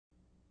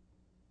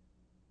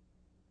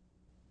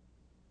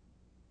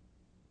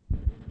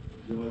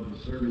Enjoyed the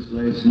service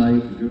last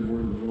night, the good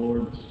word of the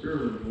Lord, the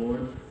Spirit of the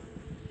Lord.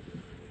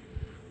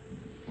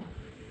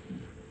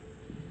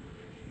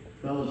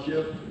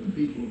 Fellowship with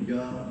the people of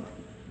God.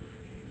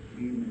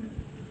 Amen.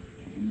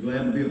 I'm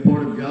glad to be a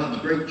part of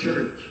God's great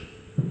church.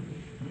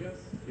 Yes.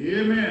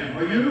 Amen.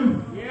 Are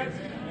you? Yes.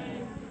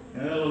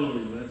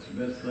 Hallelujah. That's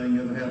the best thing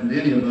ever happened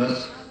to any of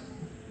us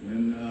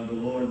when the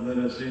Lord let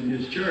us in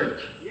His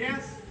church.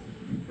 Yes.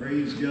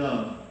 Praise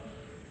God.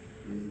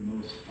 The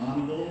most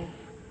honorable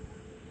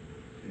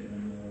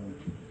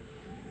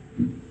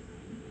and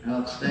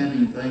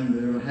outstanding thing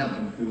that ever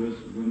happened to us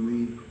when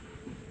we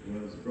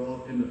was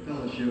brought into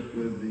fellowship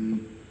with the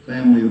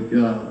family of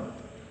God.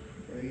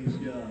 Praise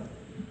God.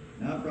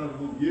 Now I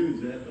probably won't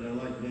use that, but I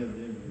like to have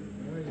them.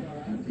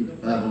 I teach a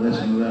Bible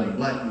lesson without a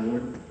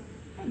blackboard.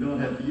 You don't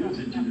have to use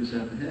it, you just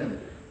have to have it.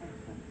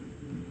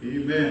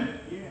 Amen.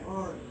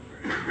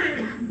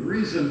 The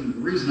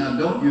reason I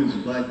don't use a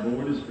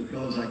blackboard is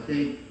because I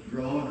can't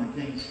draw and I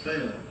can't spell.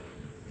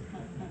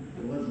 If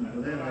it wasn't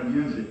for that, I'd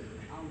use it.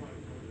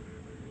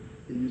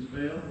 Can you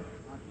spell?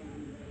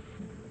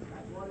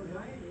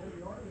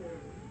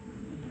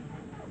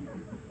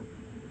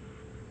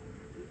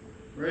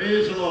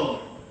 Praise the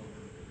Lord.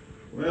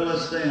 Well,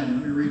 let's stand.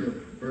 Let me read a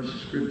verse of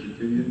scripture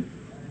to you.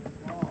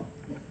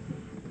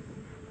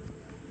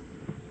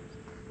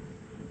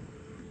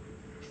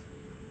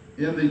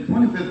 In the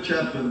 25th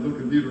chapter of the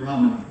book of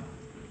Deuteronomy,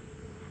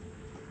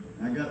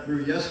 I got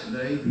through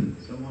yesterday.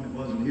 Someone that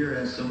wasn't here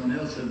asked someone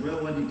else, said,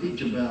 well, what did you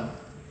teach about?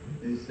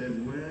 They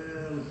said,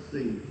 well, let's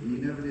see. He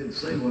never did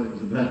say what it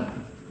was about.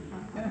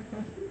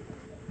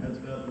 That's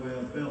about the way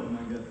I felt when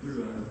I got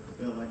through.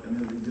 I felt like I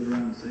never did get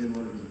around to saying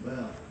what it was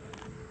about.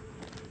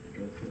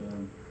 But,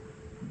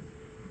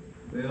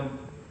 well,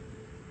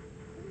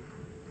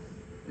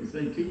 they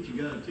say teach, you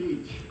got to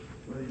teach,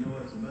 whether you know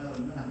what it's about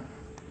or not.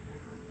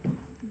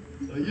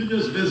 So you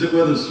just visit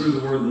with us through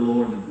the word of the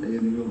Lord today,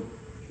 and we'll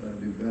try to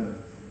do better.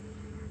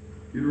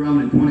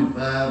 Deuteronomy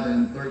 25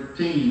 and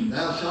 13.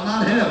 Thou shalt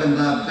not have in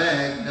thy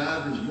bag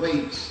divers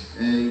weights,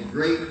 a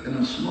great and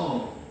a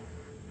small.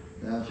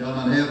 Thou shalt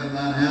not have in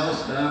thine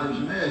house divers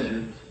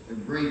measures, a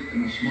great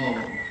and a small.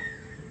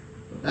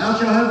 But thou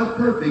shalt have a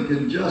perfect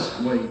and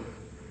just weight.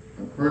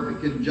 A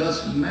perfect and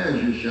just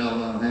measure shalt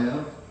thou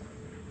have,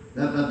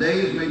 that thy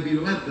days may be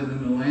lengthened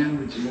in the land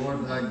which the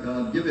Lord thy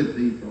God giveth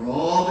thee. For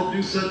all that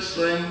do such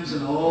things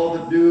and all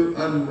that do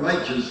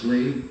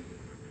unrighteously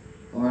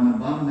are an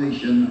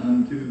abomination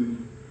unto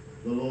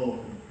the Lord.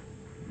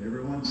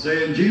 Everyone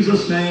say in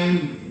Jesus'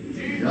 name,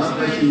 Jesus. God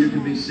bless you. You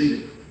can be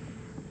seated.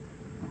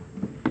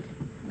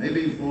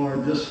 Maybe for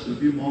just a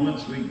few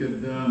moments we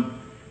could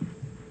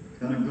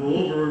kind of go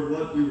over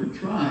what we were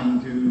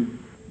trying to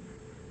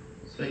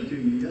say to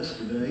you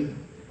yesterday.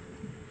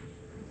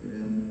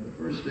 And the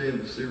first day of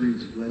a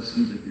series of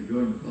lessons, if you're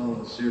going to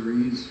follow a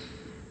series,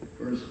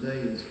 first day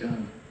is kind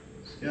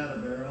of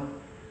scatterbarrel.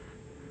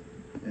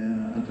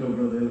 And I told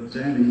Brother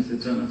Alexander, he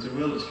said something. I said,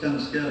 well, it's kind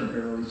of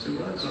scatterbarrel. He said,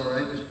 well, that's all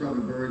right. There's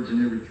probably birds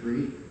in every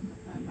tree.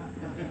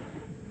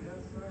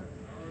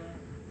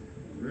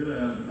 Really,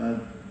 I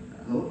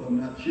hope I'm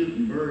not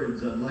shooting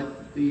birds. I'd like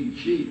to feed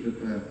sheep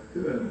if I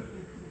could.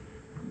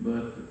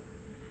 But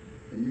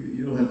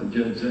you'll have to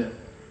judge that.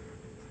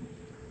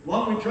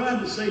 What we tried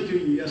to say to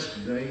you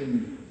yesterday,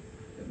 and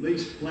at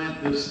least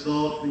plant this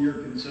thought for your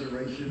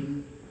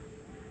consideration,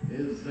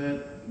 is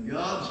that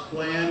God's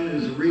plan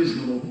is a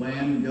reasonable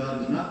plan.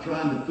 God is not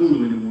trying to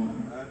fool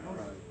anyone.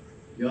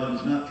 God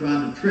is not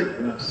trying to trick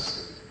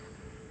us.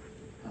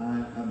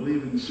 I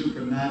believe in the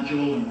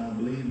supernatural, and I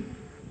believe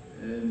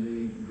in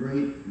the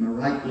great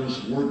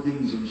miraculous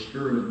workings of the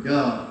Spirit of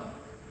God.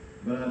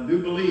 But I do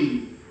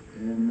believe,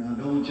 and I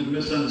don't want you to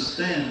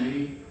misunderstand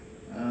me,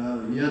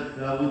 yet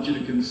I want you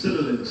to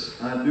consider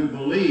this. I do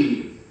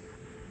believe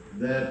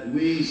that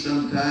we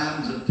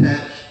sometimes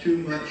attach too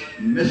much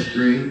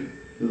mystery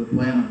to the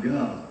plan of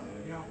God.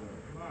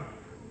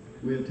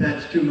 We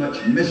attach too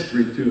much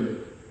mystery to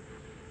it.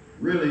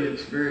 Really,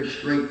 it's very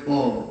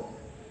straightforward.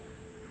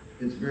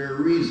 It's very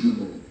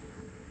reasonable.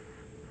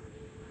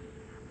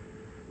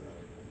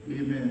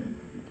 Amen.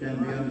 It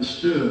can be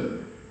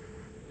understood.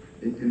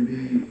 It can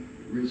be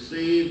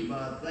received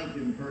by a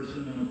thinking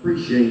person and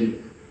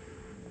appreciated.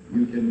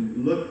 You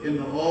can look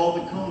into all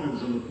the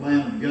corners of the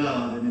plan of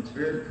God, and it's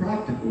very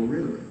practical,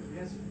 really.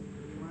 Yes.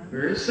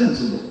 Very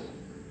sensible.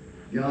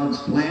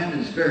 God's plan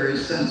is very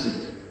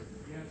sensible.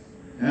 Yes.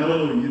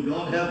 Hallelujah. You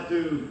don't have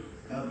to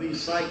be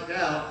psyched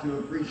out to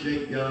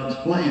appreciate God's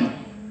plan.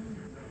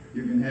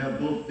 You can have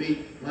both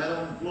feet flat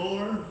on the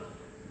floor,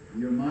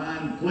 your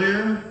mind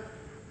clear,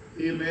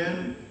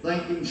 amen,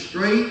 thinking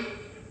straight,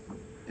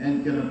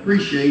 and can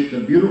appreciate the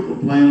beautiful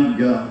plan of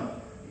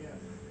God. Yes.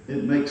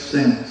 It makes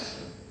sense.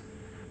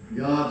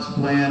 God's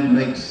plan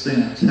makes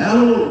sense.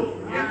 Hallelujah.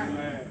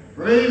 Yes.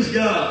 Praise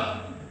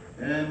God.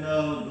 And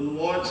the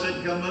Lord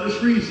said, come, let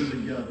us reason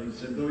together. He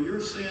said, though your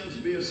sins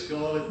be as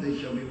scarlet, they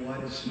shall be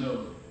white as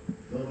snow.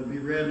 Though they be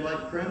red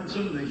like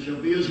crimson, they shall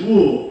be as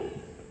wool.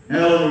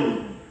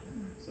 Hallelujah.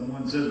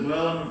 Someone says,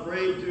 well, I'm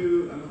afraid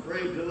to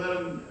let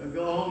them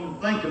go home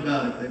and think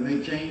about it. They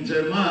may change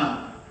their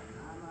mind.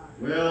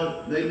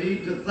 Well, they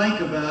need to think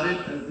about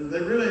it. They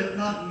really have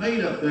not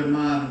made up their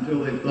mind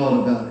until they've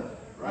thought about it.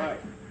 Right.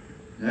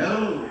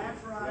 Hallelujah.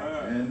 That's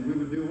right. And we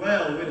would do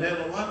well. We'd have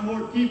a lot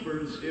more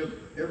keepers if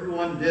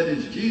everyone did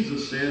as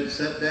Jesus said,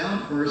 sit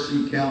down first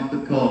and count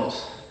the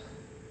cost.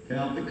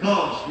 Count the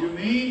cost. You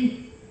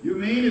mean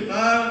if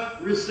I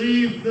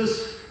receive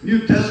this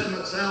New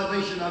Testament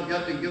salvation, I've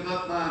got to give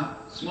up my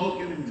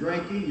smoking and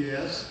drinking?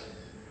 Yes.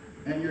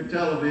 And your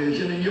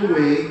television and your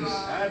wigs.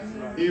 That's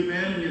right.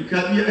 Amen. And you're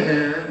cutting your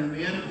hair. And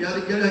men have got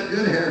to get a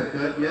good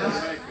haircut.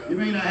 Yes. You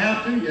mean I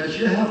have to? Yes,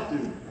 you have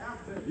to.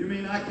 You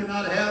mean I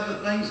cannot have the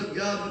things of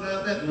God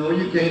without that? No,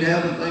 you can't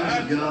have the things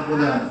of God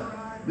without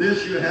it.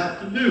 This you have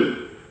to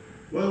do.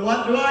 Well,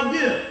 what do I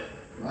get?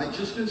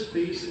 Righteousness,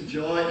 peace, and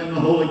joy in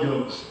the Holy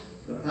Ghost.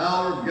 The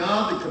power of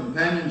God, the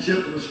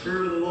companionship of the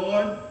Spirit of the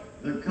Lord,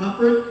 the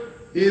comfort,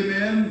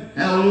 amen,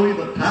 hallelujah,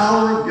 the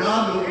power of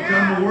God to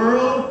overcome the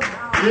world,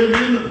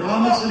 amen, the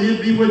promise that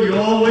He'll be with you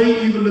always,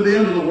 even to the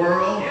end of the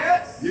world.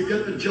 You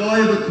get the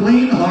joy of a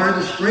clean heart,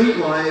 a straight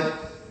life,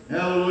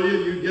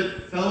 hallelujah, you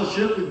get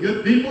fellowship with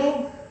good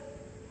people,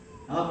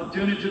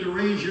 opportunity to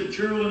raise your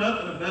children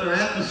up in a better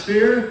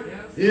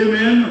atmosphere,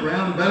 amen,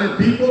 around better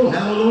people,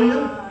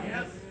 hallelujah.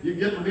 You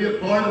get to be a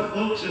part of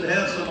folks that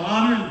have some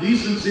honor and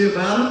decency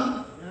about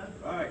them.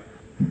 Right.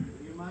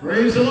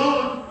 Praise the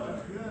Lord.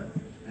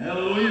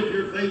 Hallelujah. If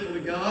you're faithful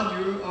to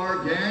God, you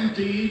are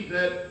guaranteed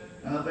that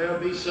there'll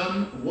be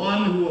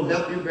someone who will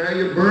help you bear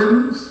your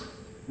burdens.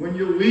 When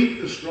you're weak,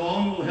 the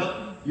strong will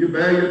help you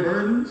bear your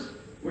burdens.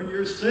 When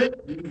you're sick,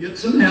 you can get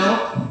some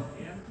help.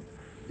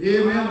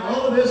 Amen.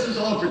 All of this is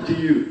offered to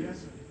you.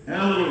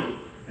 Hallelujah.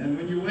 And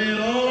when you weigh it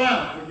all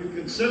out, when you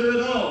consider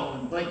it all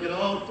and think it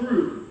all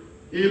through,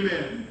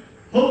 amen,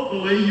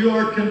 hopefully you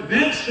are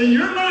convinced in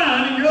your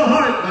mind and your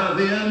heart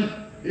by then,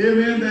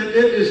 amen, that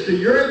it is to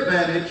your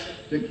advantage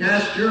to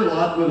cast your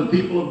lot with the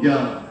people of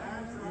God.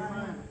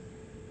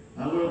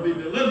 I will be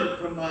delivered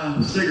from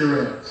my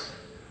cigarettes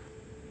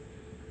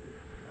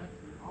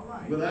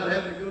without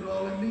having to go to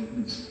all the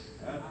meetings.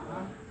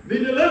 Be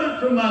delivered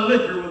from my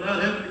liquor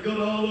without having to go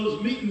to all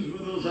those meetings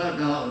with those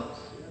alcoholics.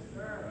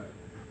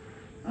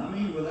 I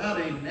mean,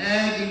 without a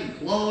nagging,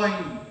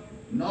 clawing,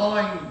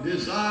 gnawing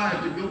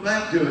desire to go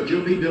back to it.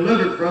 You'll be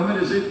delivered from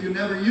it as if you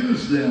never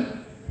used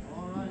them.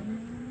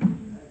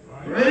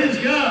 Praise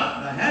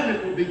God. The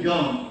habit will be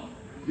gone.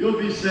 You'll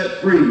be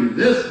set free.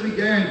 This we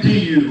guarantee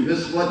you. This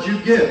is what you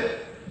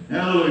get.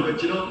 Hallelujah.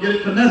 But you don't get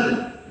it for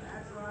nothing.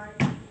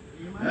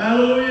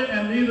 Hallelujah.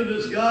 And neither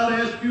does God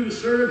ask you to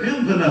serve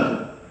Him for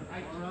nothing.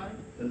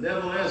 The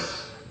devil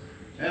asked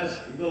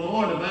the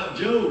Lord about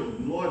Job.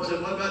 The Lord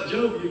said, what about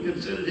Job? You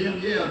considered him?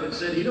 Yeah, but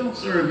said, he don't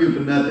serve you for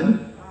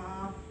nothing.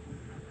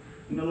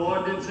 And the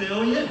Lord didn't say,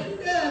 oh, yes, he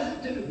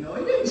does. No,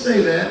 he didn't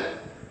say that.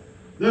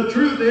 The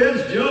truth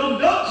is,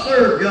 Job don't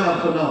serve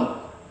God for nothing.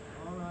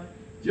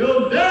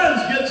 Job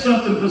does get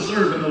something for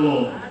serving the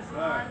Lord.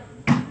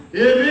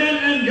 Amen.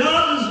 And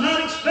God does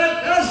not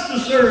expect us to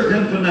serve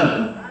Him for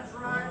nothing.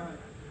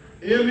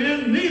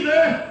 Amen.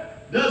 Neither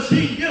does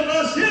He give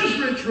us His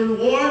rich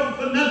reward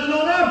for nothing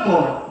on our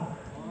part.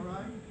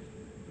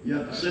 You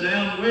have to sit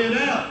down and weigh it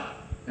out.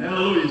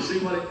 Hallelujah. See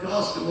what it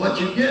costs and what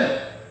you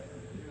get.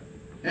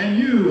 And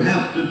you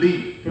have to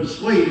be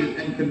persuaded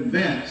and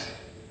convinced.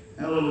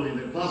 Hallelujah.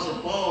 The Apostle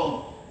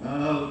Paul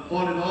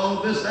pointed all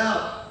of this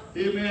out.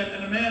 Amen.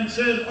 And the man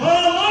said,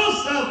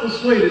 almost thou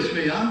persuadest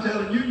me. I'm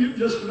telling you, you've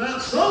just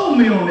about sold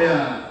me on the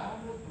eye.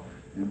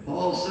 And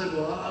Paul said,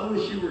 well, I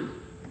wish you were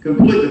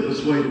completely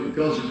persuaded,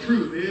 because the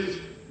truth is,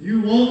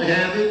 you won't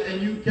have it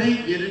and you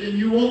can't get it and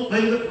you won't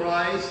pay the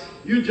price.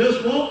 You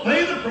just won't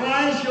pay the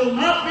price. You'll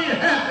not be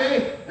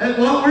happy at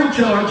what we're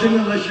charging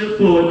unless you're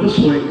fully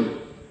persuaded.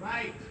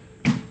 Right.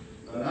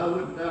 But I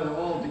wouldn't have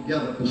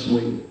altogether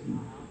persuaded.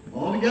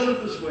 Altogether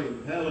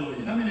persuaded.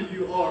 Hallelujah. How many of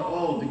you are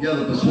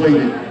altogether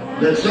persuaded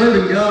that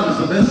serving God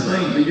is the best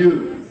thing for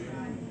you?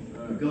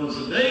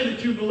 Because the day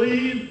that you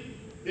believe,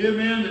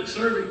 amen, that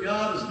serving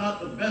God is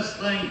not the best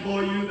thing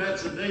for you,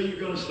 that's the day you're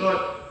going to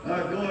start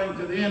going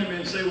to the enemy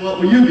and say, what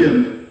will you give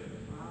me?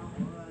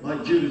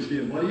 Like Judas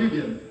did. What are you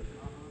giving?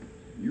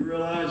 You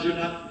realize you're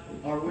not,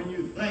 or when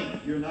you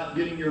think you're not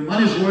getting your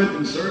money's worth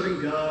in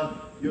serving God,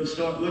 you'll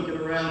start looking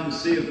around to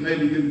see if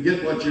maybe you can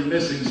get what you're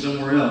missing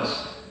somewhere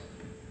else.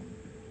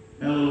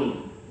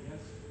 Hallelujah.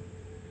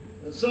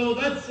 So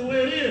that's the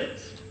way it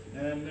is.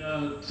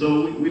 And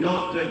so we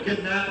don't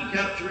kidnap and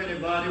capture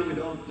anybody. We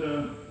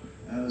don't,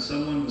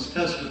 someone was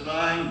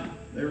testifying.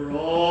 They were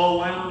all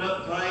wound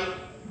up tight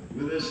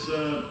with this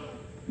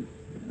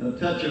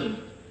touch of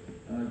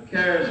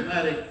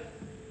charismatic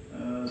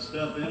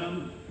stuff in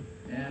them.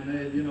 And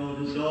they,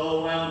 just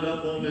all wound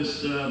up on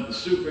this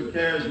super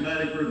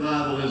charismatic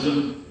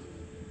revivalism.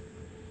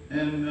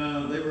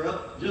 And they were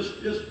up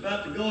just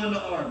about to go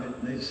into orbit.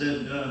 And they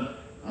said,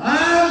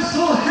 I'm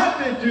so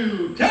happy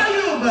to tell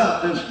you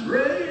about this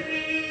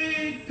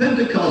great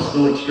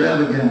Pentecostal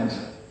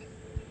extravaganza.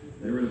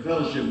 They were at a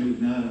fellowship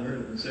meeting. I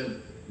heard it and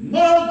said,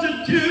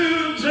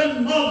 multitudes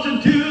and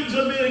multitudes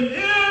are being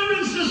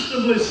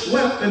irresistibly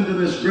swept into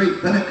this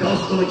great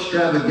Pentecostal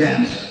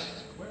extravaganza.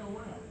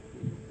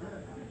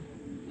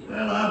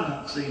 Well, I've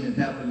not seen it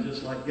happen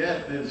just like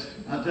that.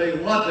 I tell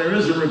you what, there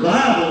is a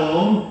revival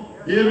on.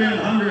 Give in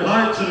hungry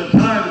hearts that are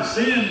tired of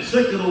sin,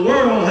 sick of the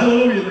world.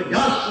 Hallelujah. The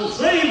gospel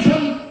saves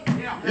them.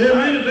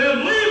 Amen. If they'll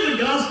believe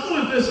the gospel,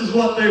 if this is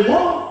what they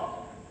want,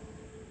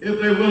 if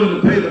they're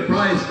willing to pay the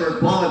price for a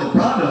quality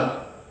product.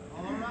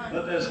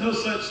 But there's no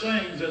such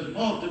things as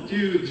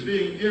multitudes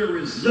being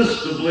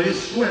irresistibly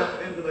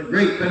swept into the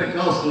great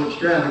Pentecostal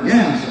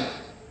extravaganza.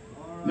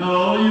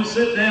 No, you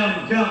sit down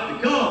and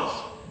count the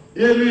cost.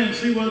 Amen.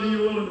 See whether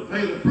you're willing to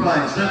pay the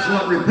price. That's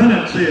what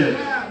repentance is.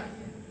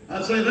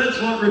 I say that's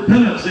what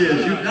repentance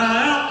is. You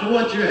die out to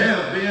what you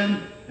have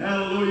been.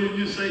 Hallelujah. And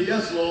you say,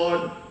 yes,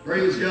 Lord.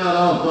 Praise God,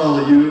 I'll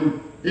follow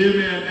you.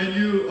 Amen. And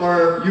you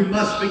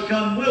must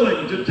become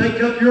willing to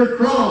take up your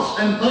cross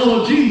and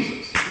follow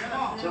Jesus.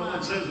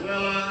 Someone says,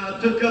 well, I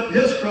took up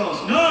his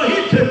cross. No,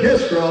 he took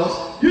his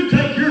cross. You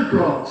take your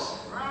cross.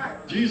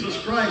 Jesus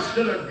Christ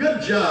did a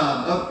good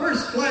job, a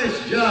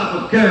first-class job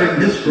of carrying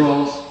his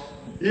cross.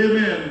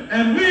 Amen.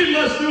 And we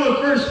must do a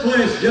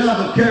first-class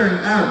job of carrying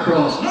our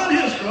cross. Not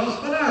his cross,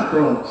 but our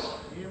cross.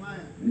 Amen.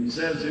 And he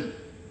says,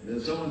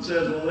 if someone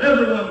says, well,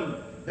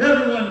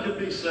 everyone can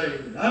be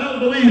saved. I don't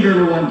believe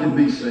everyone can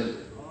be saved.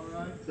 All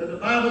right. So the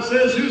Bible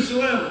says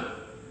whosoever.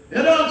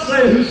 It don't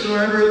say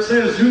whosoever, it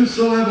says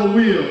whosoever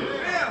will.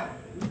 Yeah.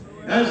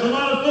 There's a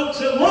lot of folks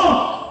that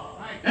won't.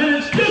 And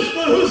it's just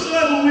for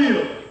whosoever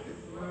will.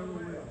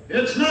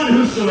 It's not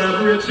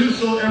whosoever, it's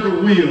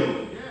whosoever will.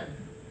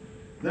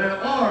 There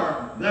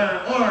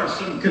are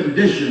some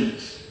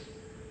conditions,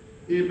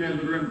 amen,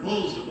 that are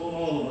imposed upon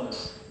all of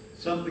us.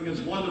 Something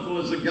as wonderful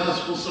as the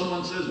gospel,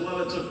 someone says,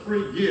 well, it's a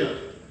free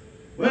gift.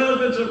 Well,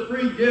 if it's a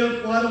free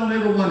gift, why don't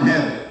everyone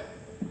have it?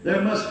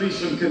 There must be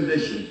some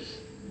conditions.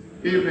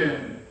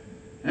 Amen.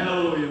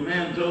 Hallelujah. A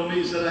man told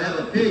me, he said, I have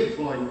a pig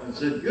for you. I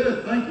said,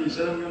 good, thank you. He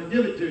said, I'm going to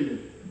give it to you.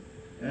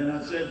 And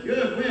I said,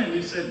 good, when?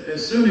 He said,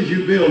 as soon as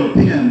you build a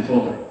pen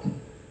for it.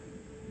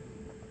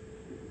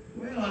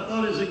 Well, I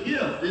thought it was a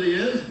gift. It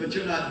is, but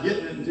you're not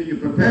getting it until you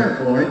prepare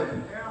for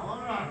it. Yeah, all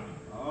right.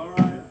 All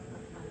right.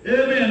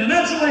 Amen. And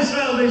that's the way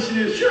salvation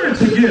is. Sure,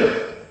 it's a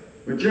gift,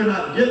 but you're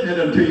not getting it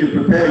until you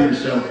prepare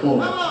yourself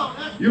for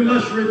it. You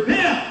must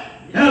repent,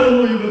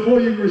 hallelujah,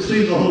 before you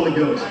receive the Holy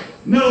Ghost.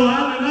 No,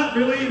 I do not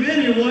believe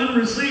anyone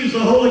receives the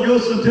Holy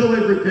Ghost until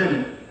they've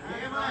repented.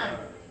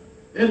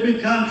 It'd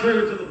be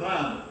contrary to the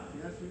Bible.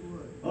 Yes, it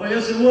would. Oh,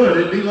 yes, it would.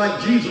 It'd be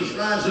like Jesus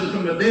rising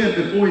from the dead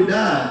before he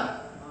died.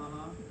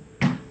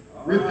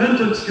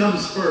 Repentance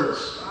comes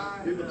first.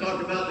 People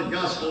talk about the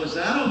gospel. They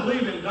say, I don't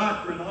believe in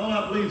doctrine. All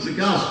I believe is the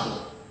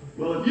gospel.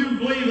 Well, if you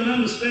believe and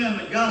understand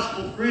the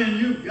gospel, friend,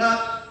 you've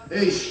got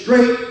a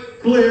straight,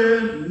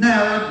 clear,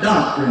 narrow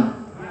doctrine.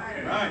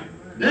 Right.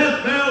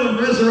 Death, burial, and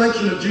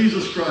resurrection of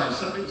Jesus Christ.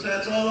 Some people say,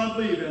 that's all I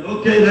believe in.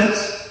 Okay,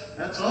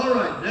 that's all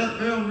right. Death,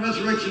 burial, and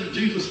resurrection of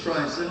Jesus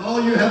Christ. And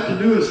all you have to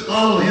do is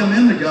follow him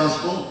in the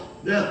gospel.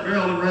 Death,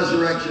 burial, and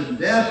resurrection.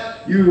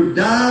 Death, you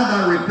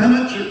die by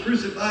repentance. You're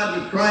crucified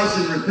with Christ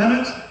in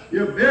repentance.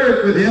 You're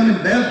buried with him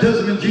in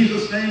baptism in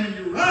Jesus' name, and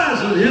you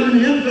rise with him in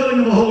the infilling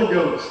of the Holy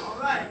Ghost. All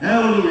right.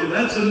 Hallelujah.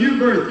 That's a new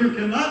birth. You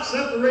cannot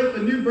separate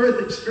the new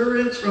birth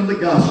experience from the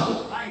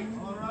gospel. Right.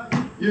 All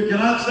right. You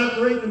cannot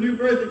separate the new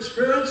birth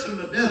experience from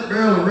the death,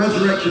 burial, and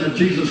resurrection of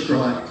Jesus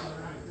Christ.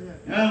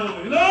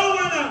 Hallelujah. No,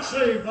 we're not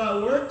saved by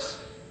works.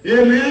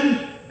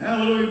 Amen.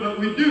 Hallelujah. But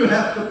we do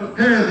have to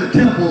prepare the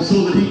temple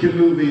so that he can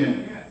move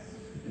in.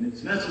 And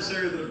it's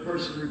necessary that a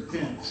person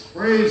repents.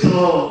 Praise the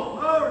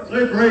Lord. Lord.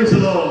 Say praise the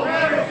Lord.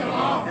 Praise the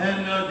Lord.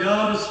 And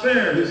God is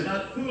fair. He's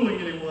not fooling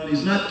anyone.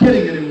 He's not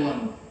kidding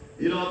anyone.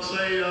 He don't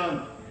say,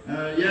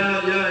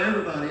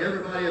 everybody.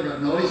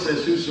 No, he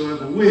says,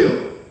 whosoever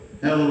will.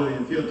 Hallelujah.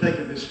 If you'll take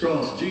up his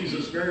cross.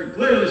 Jesus very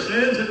clearly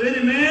says, if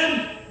any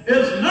man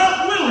is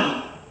not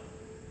willing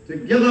to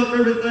give up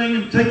everything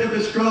and take up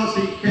his cross,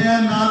 he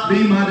cannot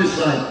be my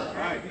disciple.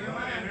 Right.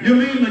 You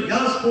mean the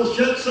gospel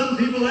shuts some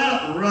people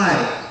out?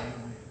 Right.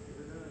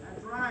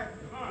 That's right.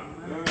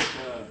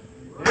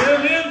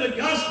 Amen. The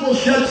gospel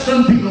shuts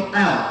some people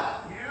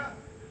out. Yeah.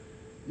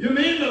 You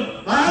mean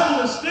the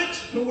Bible is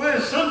fixed to where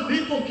some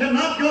people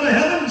cannot go to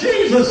heaven?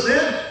 Jesus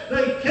said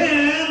they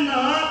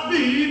cannot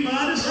be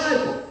my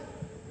disciple.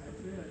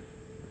 That's it.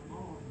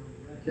 Come on.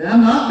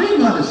 Cannot be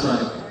my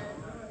disciple.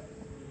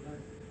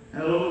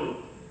 Hallelujah.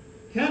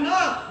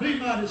 Cannot be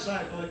my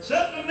disciple.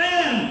 Except a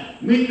man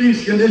meet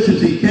these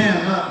conditions, he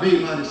cannot be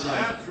my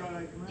disciple. That's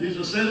right.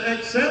 Jesus said,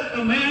 except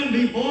a man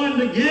be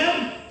born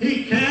again,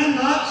 he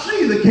cannot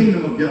see the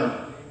kingdom of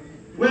God.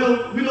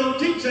 Well, we don't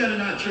teach that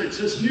in our church.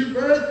 This new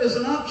birth is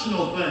an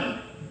optional thing.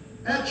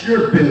 That's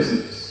your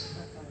business.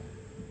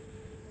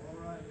 All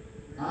right.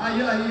 I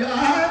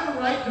have a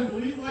right to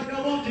believe like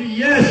I want to.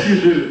 Yes, you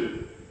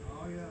do.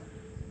 Oh, yeah.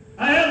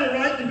 I have a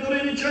right to go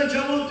to any church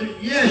I want to.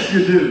 Yes,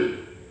 you do.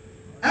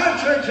 Our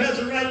church has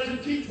a right to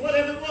teach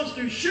whatever it wants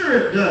to.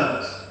 Sure, it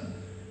does.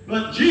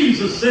 But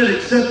Jesus said,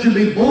 except you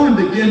be born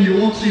again, you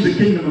won't see the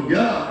kingdom of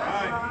God.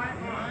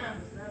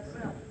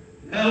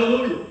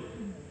 Hallelujah.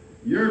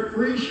 Your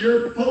priest,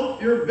 your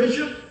pope, your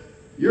bishop,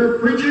 your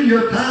preacher,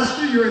 your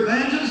pastor, your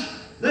evangelist,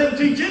 they can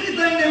teach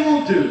anything they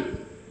want to.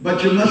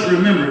 But you must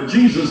remember,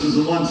 Jesus is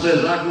the one who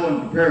says, I go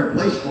and prepare a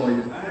place for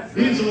you.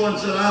 He's the one who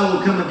said, I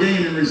will come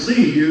again and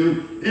receive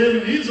you.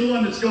 And he's the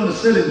one that's going to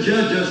sit and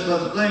judge us by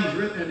the things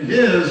written in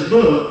his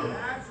book.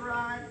 That's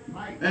right.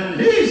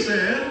 And he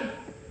said,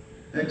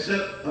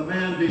 except a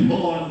man be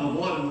born of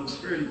water and the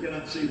Spirit, he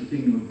cannot see the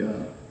kingdom of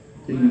God,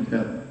 kingdom of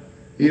heaven.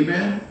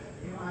 Amen?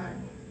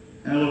 Amen.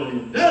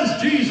 Hallelujah.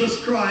 Does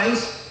Jesus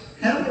Christ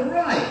have the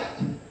right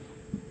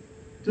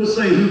to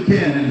say who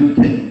can and who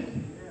can't?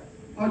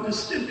 Or to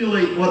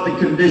stipulate what the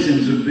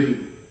conditions would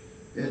be?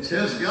 It's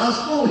his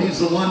gospel. He's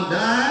the one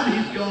died.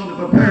 He's gone to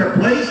prepare a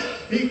place.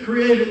 He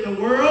created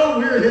the world.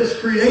 We're his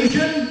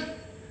creation.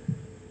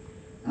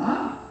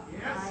 Huh?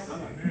 Yes.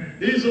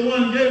 He's the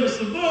one who gave us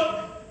the book.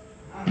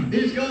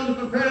 He's going to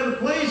prepare the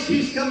place.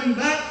 He's coming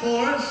back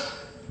for us.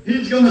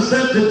 He's going to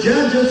set to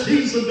judge us.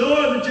 He's the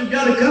door that you've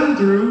got to come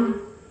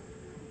through.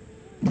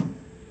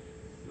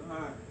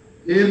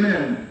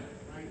 Amen.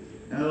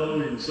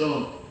 Hallelujah.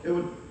 So it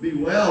would be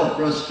well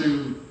for us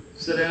to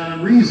sit down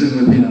and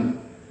reason with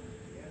him.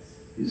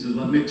 He says,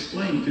 let me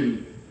explain to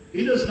you.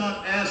 He does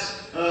not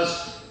ask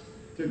us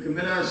to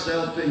commit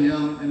ourselves to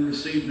him and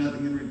receive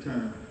nothing in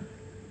return.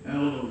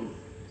 Hallelujah.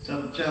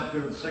 7th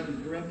chapter of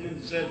 2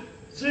 Corinthians said,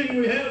 seeing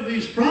we have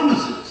these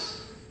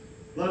promises,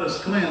 let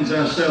us cleanse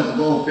ourselves of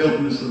all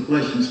filthiness of the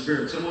flesh and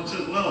spirit. Someone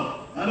said,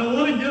 well, I don't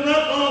want to give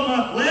up all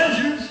my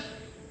pleasures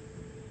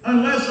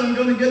unless I'm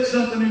going to get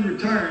something in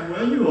return.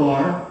 Well, you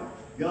are.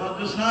 God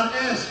does not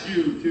ask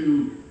you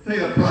to pay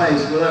a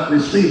price without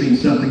receiving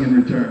something in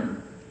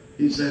return.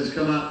 He says,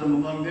 come out from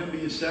among them, be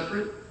ye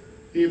separate.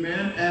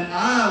 Amen. And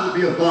I will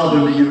be a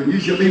father to you, and you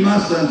shall be my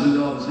sons and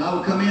daughters. And I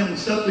will come in and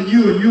sup with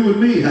you, and you with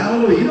me.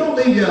 Hallelujah. He don't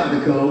leave you out in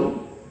the cold.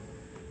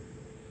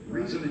 The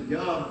reason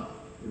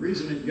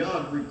that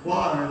God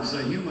requires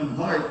a human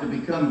heart to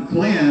become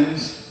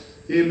cleansed,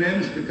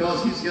 amen, is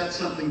because he's got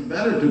something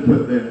better to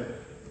put there.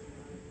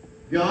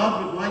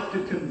 God would like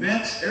to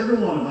convince every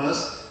one of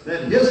us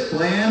that his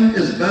plan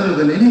is better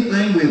than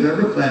anything we've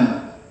ever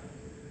found.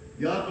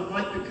 God would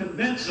like to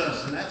convince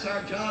us, and that's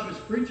our job as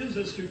preachers,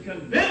 is to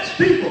convince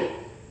people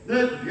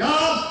that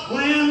God's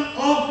plan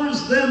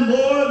offers them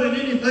more than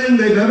anything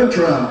they've ever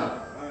tried.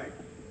 Right.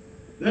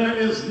 There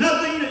is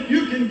nothing that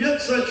you can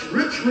get such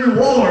rich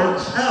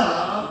rewards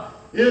out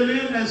of,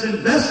 even as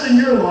investing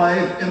your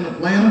life in the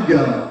plan of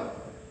God.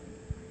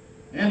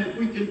 And if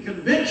we can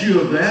convince you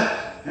of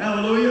that,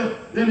 hallelujah,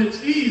 then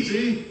it's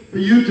easy for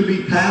you to be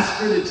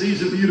pastored. It's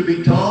easy for you to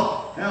be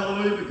taught.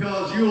 Hallelujah,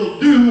 because you'll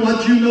do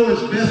what you know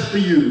is best for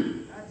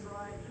you. That's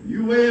right.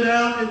 You weigh it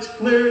out, it's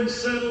clear and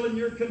settled, and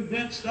you're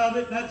convinced of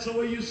it. That's the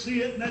way you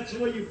see it, and that's the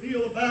way you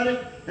feel about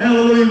it.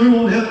 Hallelujah, we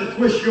won't have to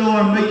twist your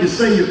arm and make you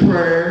say your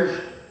prayers.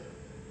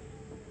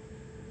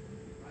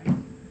 Right.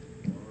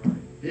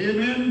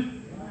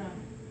 Amen?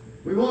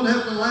 We won't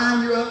have to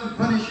line you up and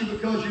punish you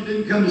because you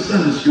didn't come to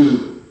Sunday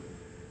school.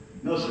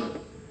 No, sir.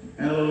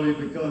 Hallelujah,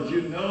 because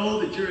you know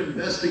that you're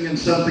investing in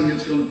something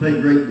that's going to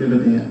pay great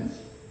dividends.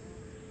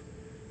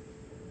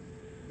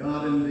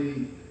 God in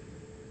the,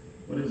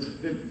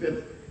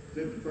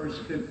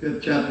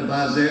 55th chapter of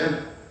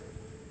Isaiah,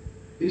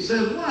 he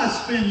says, why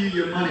spend you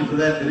your money for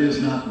that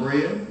is not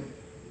bread,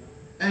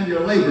 and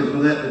your labor for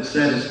that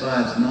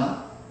satisfies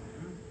not?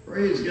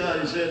 Praise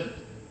God. He said,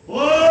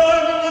 for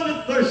everyone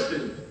that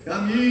thirsteth,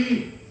 come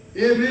ye,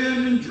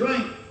 amen, and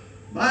drink.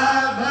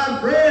 Buy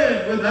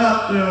bread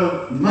without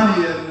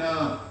money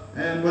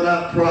and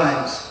without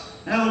price.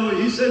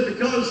 Hallelujah. He said,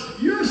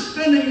 because you're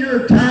spending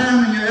your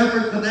time and your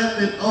effort for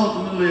that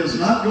ultimately is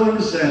not going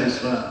to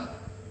satisfy.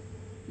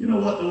 You know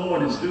what the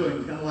Lord is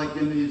doing, kind of like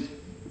in these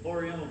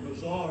Oriental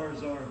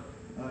bazaars or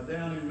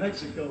down in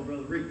Mexico,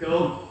 Brother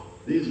Rico,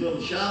 these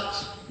little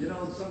shops, you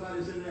know,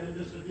 somebody's in there and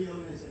just a deal,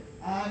 and they say,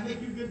 I make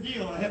you a good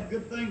deal. I have a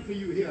good thing for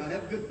you here. I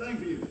have a good thing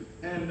for you.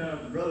 And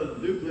Brother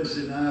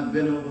Duplessis and I have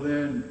been over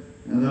there and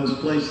those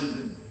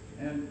places,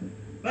 and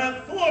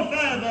about 4 or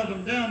 5 of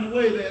them down the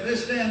way there, they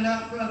stand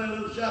out in front of that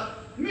little shop.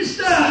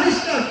 Mister,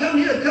 come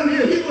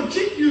here. He will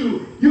cheat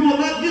you. You will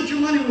not get your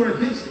money worth.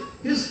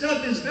 His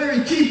stuff is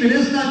very cheap. It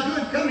is not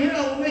good. Come here,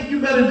 I will make you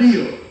a better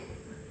deal.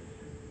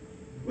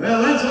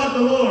 Well, that's what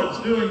the Lord's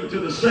doing to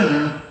the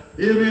sinner.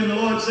 Amen. The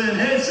Lord saying,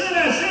 hey,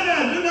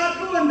 sinner, do not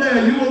go in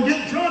there. You will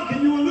get drunk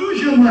and you will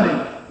lose your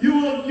money. You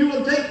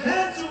will take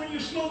cancer when you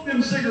smoke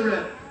them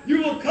cigarettes. You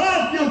will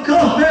cough. You'll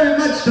cough very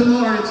much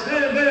tomorrow. It's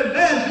very, very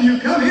bad for you.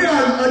 Come here.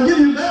 I'll give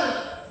you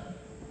better.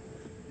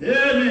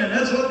 Amen.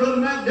 That's what Brother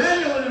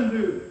McDaniel and them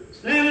do.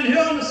 Standing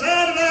here on the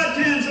side of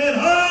I-10 said,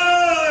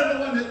 oh,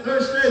 everyone that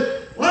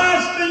thirsteth, why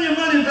spend your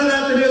money for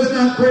that is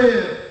not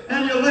bread,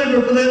 and your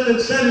labor for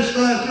that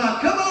satisfies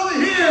not? Come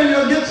over here and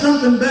you'll get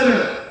something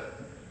better.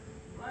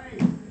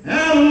 Right.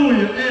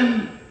 Hallelujah.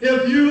 And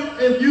if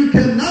you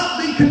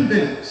cannot be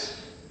convinced,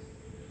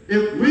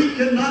 if we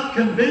cannot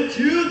convince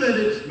you that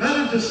it's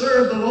better to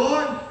serve the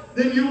Lord,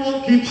 then you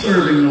won't keep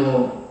serving the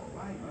Lord.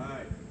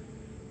 Right.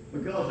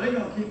 Because they're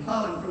going to keep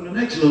hollering from the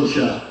next little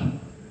shop.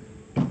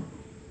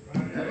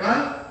 Is that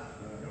right?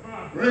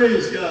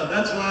 Praise God.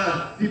 That's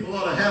why people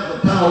ought to have the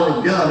power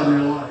of God in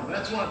their life.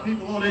 That's why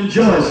people ought to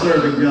enjoy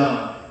serving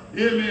God.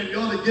 Amen. You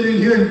ought to get in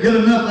here and get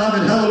enough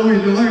of it,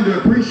 hallelujah, to learn to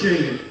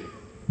appreciate it.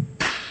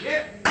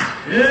 Yeah.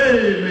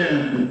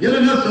 Amen. Get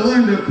enough to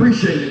learn to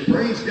appreciate it.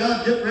 Praise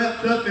God. Get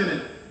wrapped up in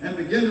it and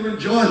begin to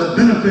enjoy the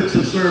benefits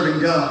of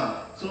serving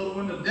God. So that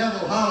when the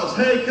devil hollers,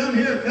 hey, come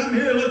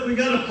here, look, we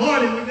got a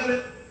party, we got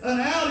an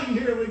outing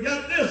here, we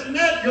got this and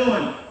that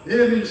going.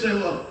 Amen. You say,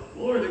 well,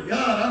 glory to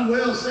God, I'm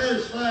well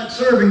satisfied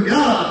serving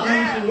God.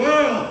 Thanks the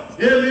world.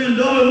 Amen.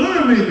 Don't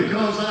allure me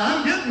because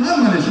I'm getting my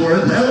money's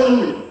worth.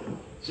 Hallelujah.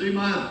 See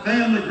my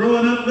family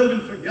growing up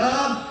living for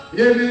God.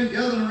 Amen.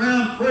 Gathering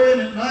around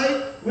praying at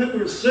night. When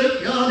we're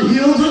sick, God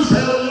heals us.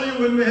 Hallelujah.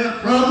 When we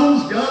have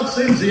problems, God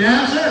sends the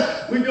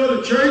answer. We go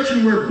to church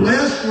and we're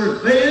blessed. We're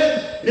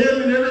fed.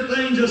 Amen.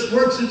 Everything just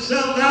works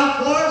itself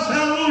out for us.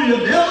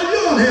 Hallelujah. Devil, you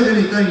don't have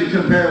anything to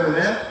compare with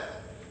that.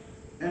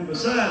 And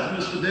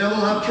besides, Mr.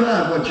 Devil, I've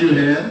tried what you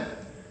had,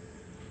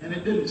 and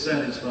it didn't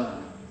satisfy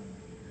me.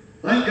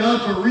 Thank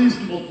God for a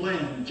reasonable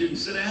plan that you can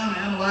sit down,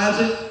 analyze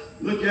it,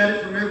 look at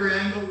it from every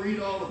angle, read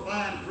all the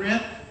fine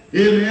print,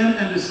 amen,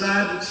 and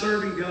decide that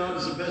serving God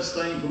is the best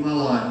thing for my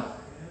life.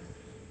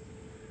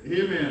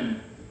 Amen.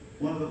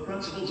 One of the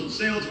principles of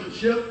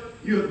salesmanship,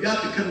 you have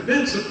got to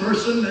convince a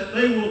person that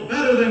they will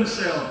better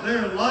themselves.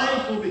 Their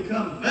life will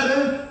become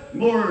better,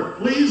 more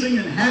pleasing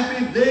and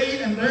happy.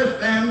 They and their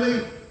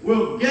family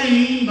will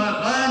gain by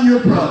buying your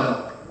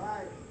product.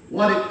 Right.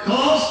 What it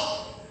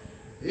costs,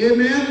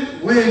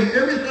 amen, weighing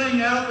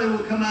everything out, they will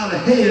come out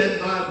ahead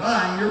by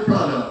buying your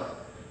product.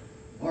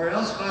 Or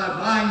else by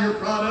buying your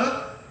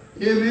product,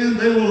 amen,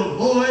 they will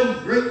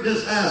avoid great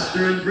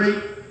disaster and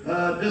great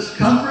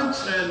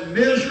discomforts and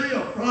misery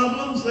or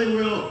problems. They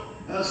will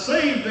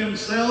save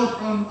themselves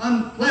from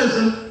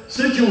unpleasant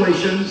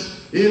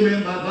situations,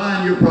 amen, by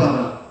buying your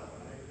product.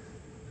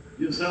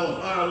 You sell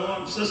a fire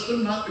alarm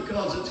system not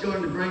because it's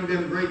going to bring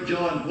them great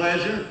joy and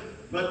pleasure,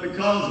 but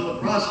because of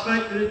the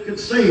prospect that it could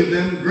save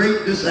them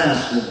great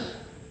disaster.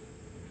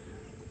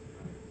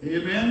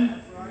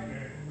 Amen?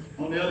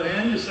 On the other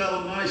hand, you sell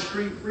them an ice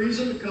cream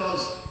freezer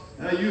because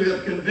you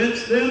have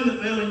convinced them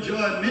that they'll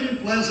enjoy many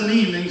pleasant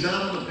evenings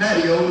out on the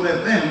patio with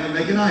their family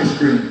making ice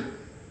cream.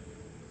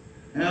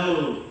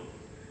 Hallelujah.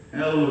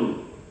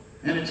 Hallelujah.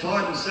 And it's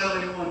hard to sell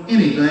anyone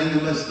anything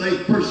unless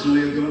they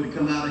personally are going to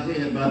come out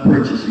ahead by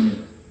purchasing it.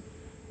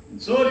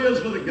 And so it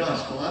is with the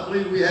gospel. I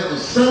believe we have a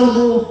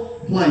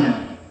sellable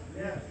plan.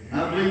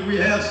 I believe we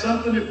have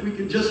something if we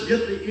can just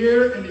get the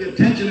ear and the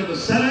attention of a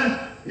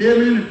sinner,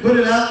 amen, and put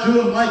it out to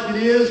them like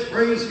it is.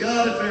 Praise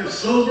God, if they're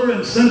sober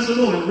and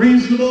sensible and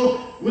reasonable,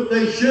 what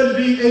they should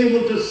be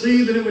able to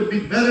see that it would be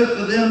better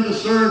for them to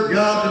serve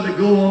God than to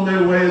go on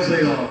their way as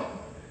they are.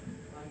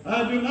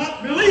 I do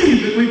not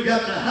believe that we've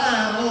got to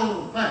hide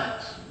all the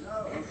facts.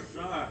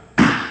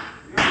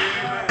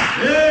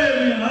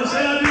 Amen. I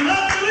say I do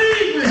not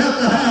believe we have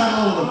to hide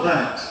all the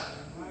facts.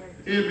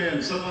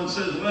 Amen. Someone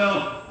says,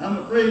 well, I'm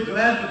afraid to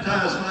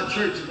advertise my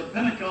church as a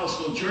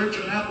Pentecostal church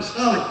or an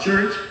apostolic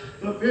church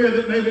for fear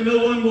that maybe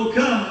no one will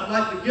come. I'd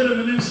like to get them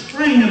and then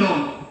string it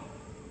on them.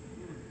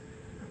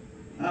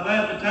 I'll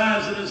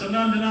advertise it as a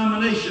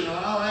non-denomination, or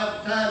I'll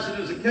advertise it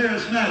as a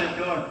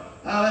charismatic, or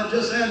I'll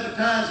just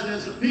advertise it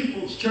as a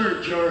people's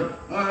church, or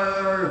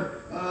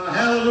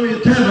Hallelujah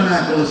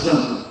Tabernacle or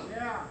something.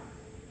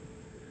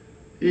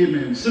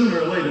 Amen.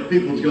 Sooner or later,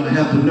 people's going to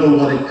have to know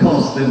what it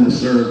costs them to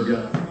serve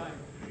God.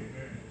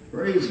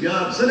 Praise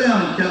God. Sit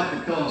down and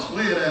count the cost.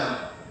 Weigh it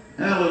out.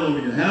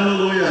 Hallelujah.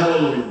 Hallelujah.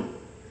 Hallelujah.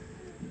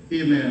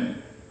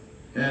 Amen.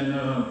 And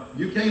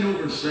you can't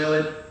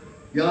oversell it.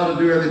 You ought to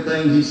do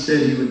everything He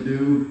said He would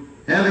do.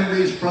 Having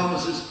these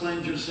promises,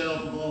 cleanse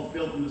yourself of all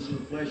filthiness of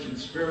the flesh and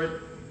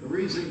spirit. The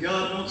reason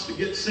God wants to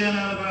get sin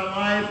out of our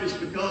life is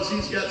because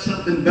He's got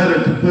something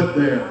better to put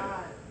there.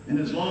 And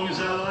as long as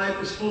our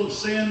life is full of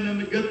sin, then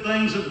the good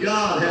things of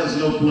God has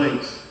no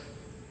place.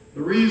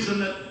 The reason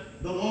that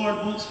the Lord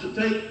wants to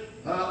take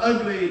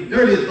ugly,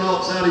 dirty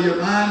thoughts out of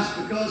your mind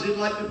is because He'd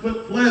like to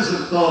put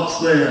pleasant thoughts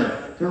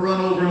there to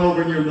run over and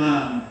over in your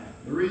mind.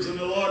 The reason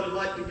the Lord would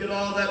like to get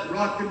all that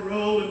rock and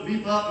roll and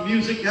bebop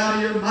music out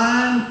of your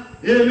mind,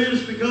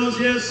 is because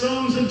He has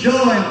songs of joy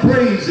and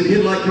praise that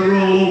He'd like to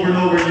roll over and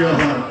over in your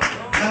heart.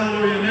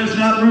 Hallelujah. And there's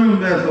not room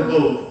there for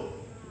both.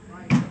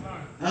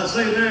 I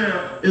say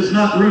there is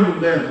not room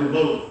there for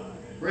both.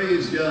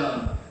 Praise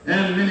God.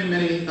 And many,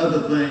 many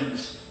other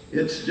things.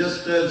 It's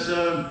just as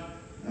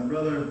my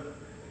brother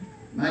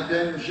Mike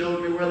Daniel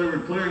showed me where they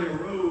were clearing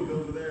the road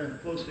over there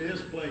close to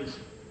his place.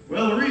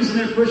 Well, the reason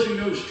they're pushing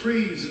those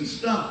trees and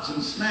stumps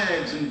and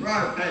snags and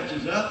briar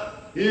patches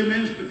up,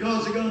 is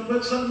because they're going to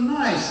put something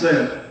nice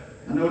there.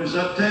 I notice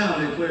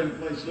uptown they're clearing the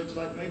place. Looks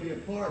like maybe a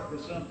park or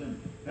something.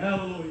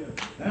 Hallelujah.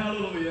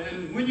 Hallelujah.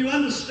 And when you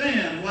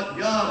understand what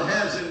God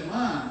has in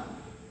mind,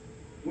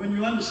 when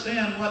you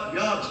understand what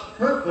God's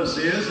purpose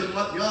is and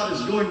what God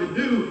is going to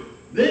do,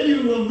 then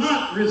you will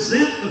not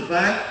resent the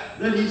fact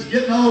that he's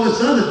getting all this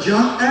other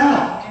junk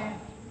out.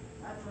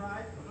 That's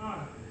right.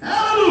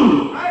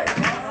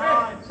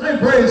 Hallelujah. Say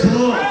praise the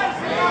Lord.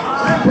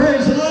 Say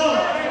praise the Lord.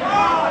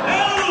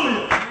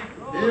 Hallelujah.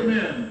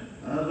 Amen.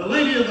 The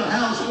lady of the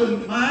house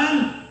wouldn't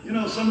mind. You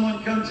know,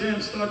 someone comes in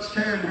and starts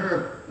tearing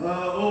her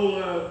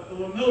old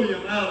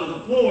linoleum out of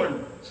the floor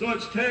and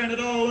starts tearing it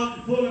all up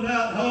and pulling it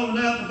out, hauling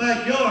it out in the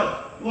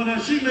backyard. Well, now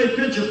she may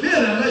pitch a fit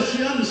unless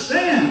she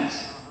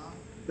understands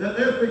that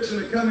they're fixing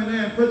to come in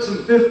there and put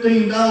some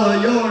 $15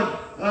 a yard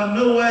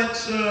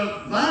no-wax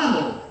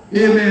vinyl,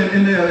 amen,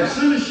 in there. As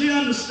soon as she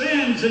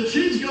understands that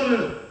she's going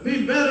to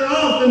be better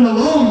off in the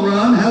long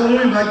run,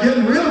 hallelujah, by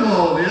getting rid of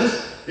all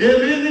this,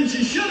 amen, then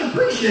she should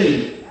appreciate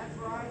it.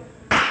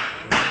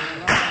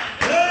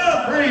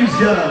 Praise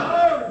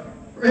God.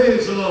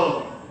 Praise the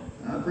Lord.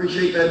 I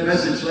appreciate that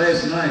message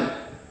last night.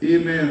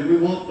 Amen. We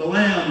want the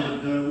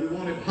lamb, but we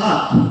want it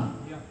hot.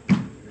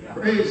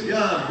 Praise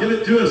God. Give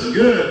it to us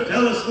good.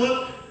 Tell us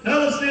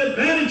the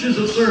advantages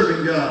of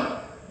serving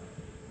God.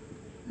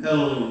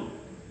 Hallelujah.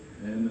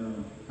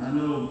 And I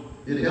know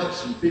it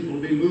helps people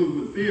to be moved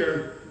with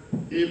fear.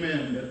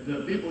 Amen.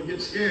 But people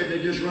get scared.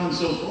 They just run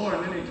so far,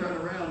 and then they turn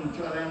around and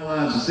try to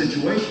analyze the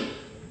situation.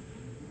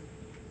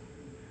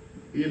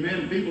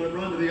 Amen. People that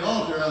run to the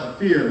altar out of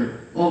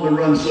fear only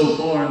run so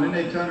far, and then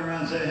they turn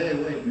around and say, hey,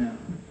 wait now.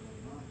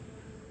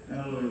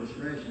 Hallelujah. Let's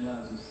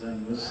rationalize this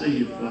thing. Let's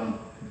see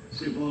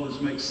if all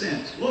this makes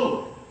sense.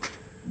 Whoa.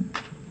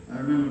 I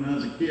remember when I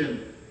was a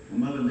kid,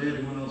 my mother and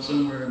daddy went off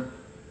somewhere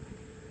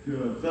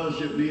to a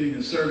fellowship meeting,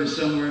 a service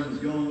somewhere, and was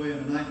going away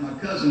in the night. My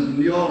cousin from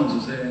New Orleans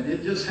was there, and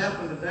it just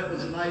happened that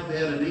was the night they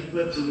had an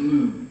eclipse of the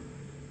moon.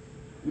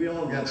 We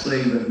all got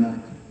saved that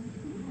night.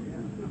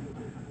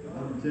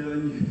 I'm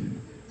telling you.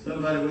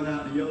 Somebody went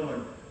out in the yard,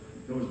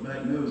 of course,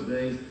 back in those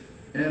days,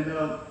 and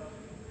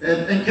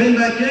came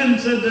back in and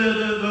said,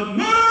 the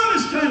moon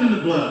is turning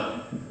to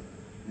blood.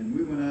 And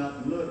we went out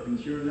and looked, and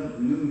sure enough, the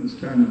moon was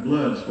turning to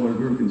blood as far as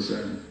we're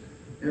concerned.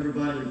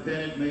 Everybody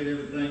repented, made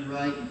everything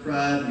right, and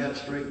cried, and got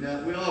straightened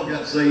out. We all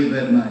got saved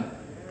that night.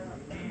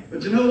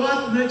 But you know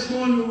what? The next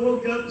morning we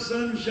woke up, the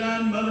sun was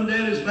shining, Mother and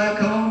Daddy's back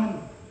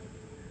home,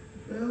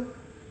 and, well,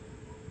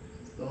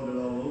 just thought it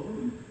all over.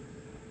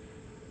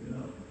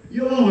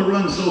 You'll only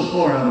run so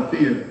far out of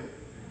fear.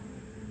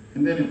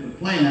 And then if the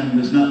plan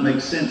does not make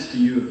sense to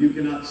you, if you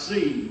cannot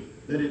see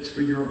that it's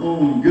for your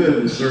own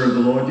good to serve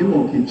the Lord, you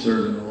won't keep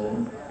serving the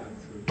Lord.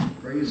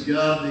 Praise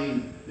God,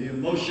 the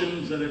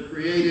emotions that are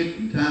created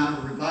in time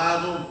of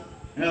revival.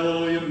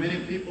 Hallelujah.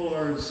 Many people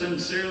are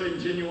sincerely and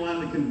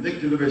genuinely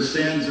convicted of their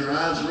sins. Their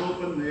eyes are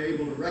open. They're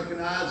able to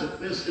recognize that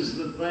this is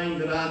the thing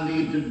that I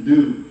need to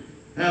do.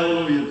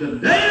 Hallelujah.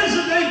 Today is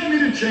the day for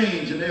me to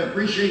change, and they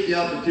appreciate the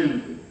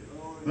opportunity.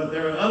 But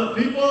there are other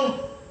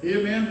people,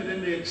 amen, that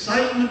in the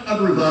excitement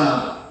of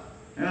revival,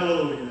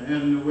 hallelujah,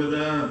 and with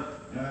our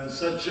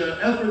such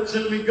efforts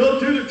that we go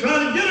to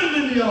try to get them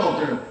in the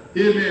altar,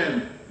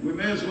 amen, we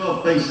may as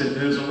well face it.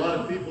 There's a lot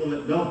of people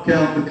that don't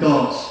count the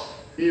cost,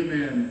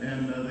 amen,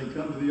 and they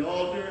come to the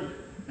altar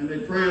and they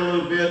pray a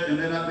little bit and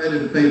they're not ready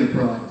to pay the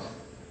price.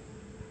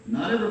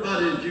 Not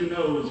everybody that you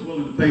know is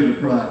willing to pay the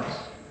price,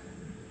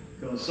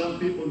 because some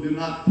people do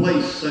not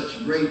place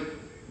such great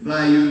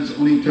values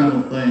on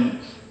eternal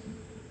things.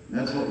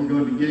 That's what we're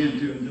going to get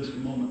into in just a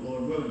moment,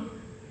 Lord willing.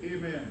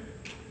 Amen.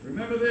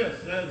 Remember this,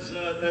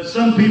 there's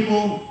some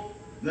people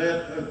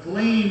that a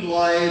clean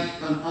life,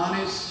 an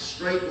honest,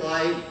 straight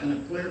life, and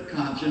a clear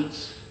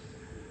conscience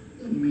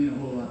doesn't mean a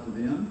whole lot to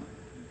them.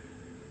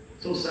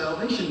 So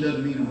salvation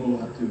doesn't mean a whole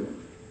lot to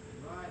them.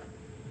 Right.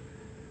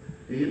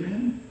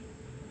 Amen.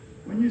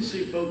 When you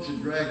see folks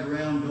that drag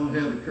around, don't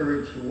have the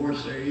courage to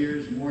wash their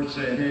ears and wash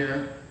their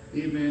hair,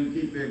 amen,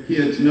 keep their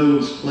kids'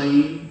 nose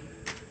clean,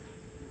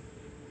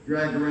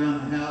 drag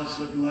around the house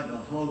looking like a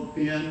hog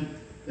pen.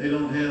 They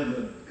don't have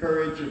the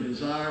courage or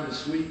desire to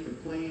sweep or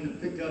clean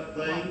and pick up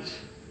things.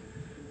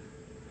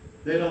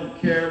 They don't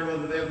care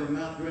whether they ever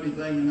amount to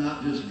anything or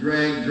not. Just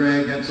drag,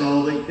 that's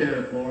all they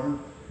care for.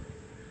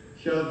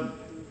 Shove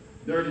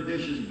dirty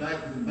dishes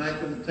back to the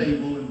back of the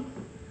table and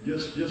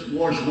just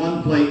wash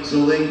one plate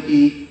so they can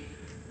eat.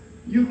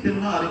 You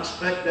cannot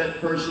expect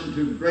that person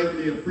to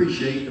greatly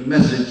appreciate the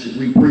message that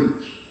we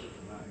preach.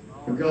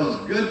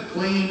 Because good,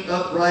 clean,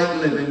 upright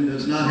living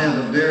does not have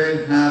a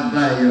very high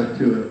value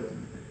to it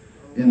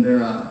in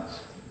their eyes.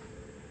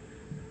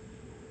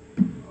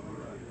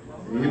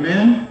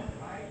 Amen?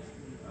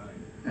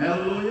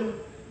 Hallelujah.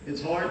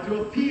 It's hard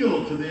to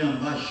appeal to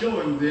them by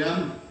showing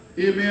them,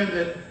 amen,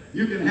 that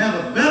you can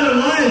have a better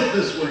life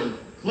this way.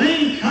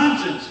 Clean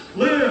conscience,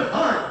 clear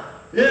heart.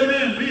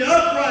 Amen. Be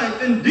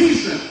upright and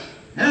decent.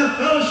 Have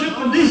fellowship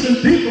with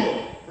decent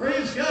people.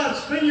 Praise God.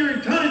 Spend your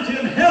eternity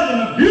in heaven,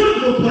 a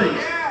beautiful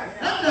place.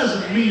 That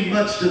doesn't mean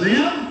much to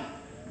them.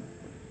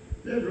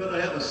 They'd rather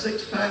have a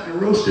six-pack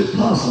of roasted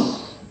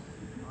possum.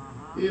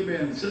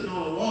 Amen. Sitting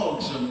on a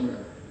log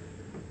somewhere.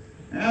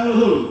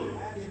 Hallelujah.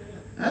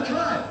 That's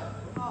right.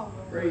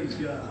 Praise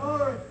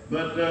God.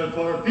 But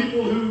for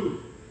people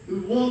who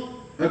want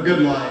a good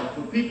life,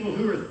 for people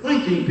who are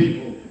thinking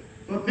people,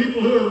 for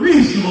people who are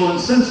reasonable and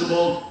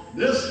sensible,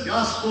 This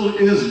gospel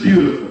is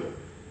beautiful.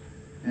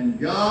 And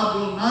God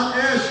will not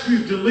ask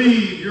you to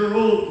leave your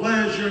old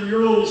pleasure and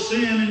your old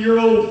sin and your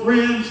old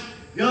friends.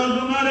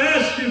 God will not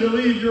ask you to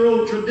leave your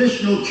old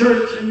traditional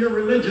church and your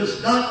religious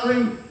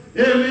doctrine.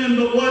 Amen.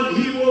 But what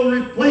He will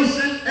replace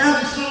it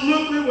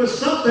absolutely with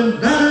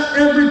something better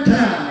every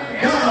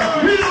time.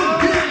 God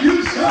will give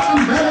you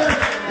something better.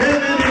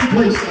 Amen. In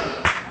place of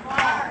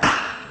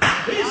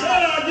it. He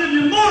said, I'll give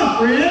you more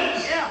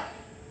friends.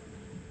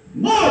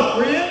 More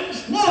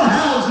friends, more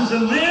houses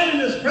and land in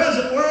this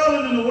present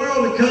world and in the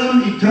world to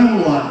come,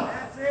 eternal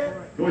life.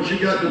 Of course,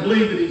 you've got to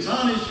believe that He's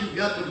honest. You've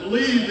got to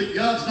believe that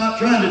God's not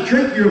trying to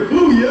trick you or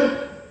fool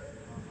you.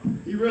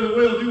 He really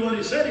will do what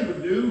He said He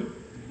would do.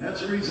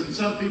 That's the reason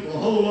some people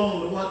hold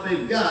on to what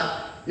they've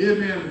got.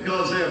 Amen.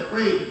 Because they're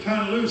afraid to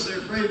turn loose. They're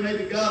afraid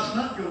maybe God's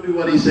not going to do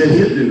what He said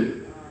He'd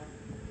do.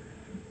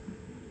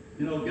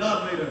 You know,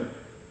 God made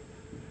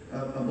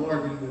a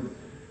bargain with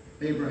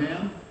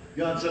Abraham.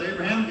 God said,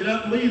 Abraham, get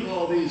up and leave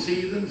all these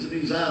heathens and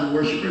these idol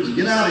worshippers.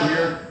 Get out of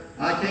here.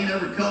 I can't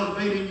ever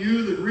cultivate in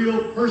you the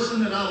real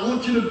person that I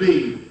want you to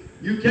be.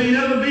 You can't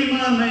ever be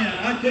my man.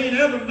 I can't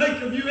ever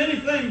make of you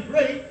anything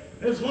great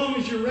as long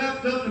as you're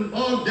wrapped up and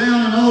bogged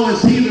down in all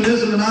this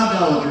heathenism and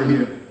idolatry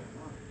here.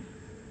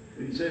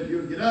 But He said, if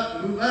you'll get up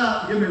and move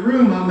out and give me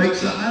room, I'll make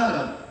something out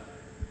of it.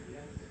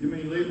 You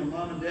mean leave my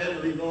mom and dad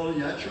and leave all of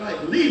you? That's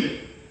right. Leave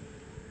it.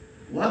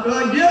 What do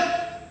I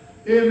get?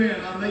 Amen.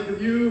 I'll make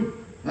of you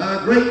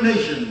a great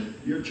nation.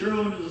 Your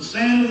children is the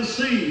sand of the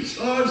sea,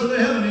 stars of the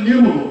heaven,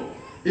 innumerable.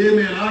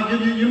 Amen. I'll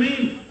give you, you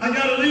mean I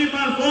got to leave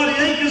my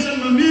 40 acres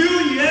and my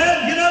mule?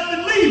 Yeah, get up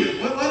and leave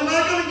it. What am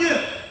I going to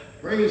get?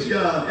 Praise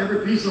God.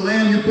 Every piece of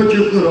land you put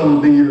your foot on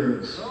will be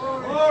yours.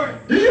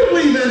 Lord. Do you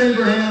believe that,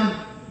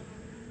 Abraham?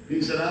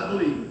 He said, I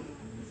believe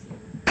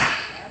it.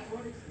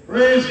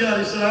 Praise God.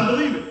 He said, I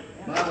believe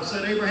it. The Bible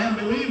said Abraham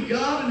believed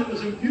God and it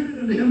was imputed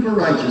unto him for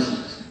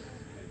righteousness.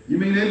 You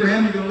mean,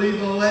 Abraham, you're going to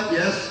leave all that?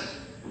 Yes.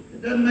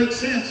 It doesn't make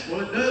sense.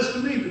 Well, it does to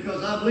me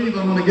because I believe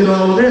I'm going to get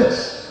all of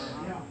this.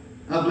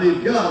 I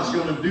believe God's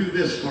going to do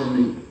this for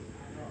me.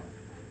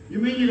 You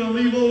mean you're going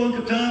to leave old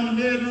Uncle Tom and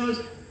Dad and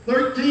those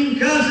 13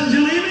 cousins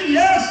you're leaving?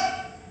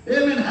 Yes.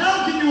 Amen.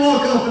 How can you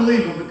walk off and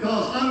leave them?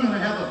 Because I'm going to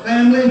have a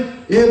family,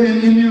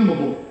 amen,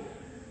 innumerable.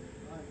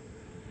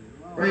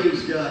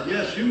 Praise God.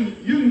 Yes, you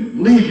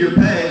can leave your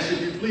past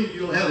if you believe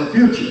you'll have a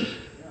future.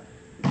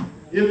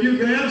 If you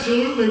can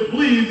absolutely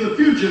believe the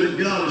future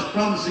that God is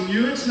promising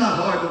you, it's not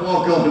hard to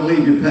walk off and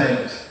leave your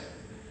past.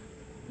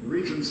 The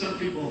reason some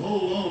people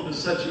hold on to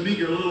such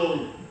meager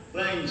little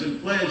things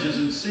and pleasures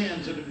and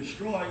sins that are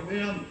destroying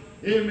them,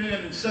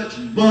 amen, and such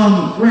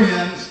bum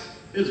friends,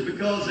 is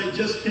because they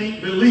just can't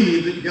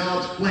believe that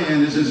God's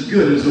plan is as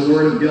good as the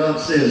Word of God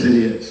says it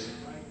is.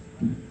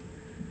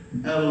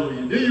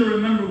 Hallelujah. Do you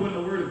remember when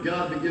the Word of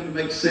God began to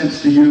make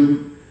sense to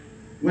you?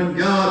 When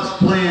God's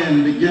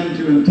plan began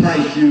to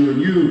entice you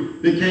and you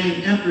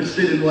became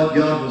interested in what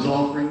God was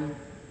offering?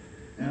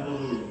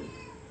 Hallelujah.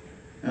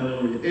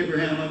 Hallelujah.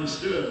 Abraham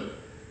understood.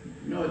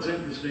 You know, it's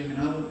interesting, and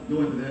I won't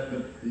go into that,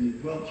 but the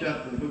 12th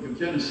chapter of the book of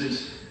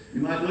Genesis,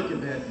 you might look at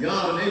that.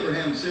 God and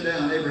Abraham sit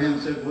down. Abraham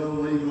said, well,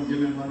 what are you going to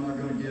give me? What am I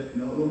going to get?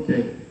 No,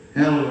 okay.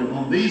 Hallelujah.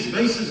 On these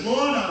bases,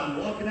 Lord, I'm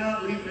walking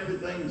out, leaving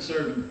everything and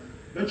serving.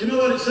 But you know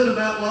what it said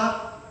about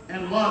Lot?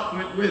 And Lot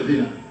went with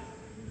him.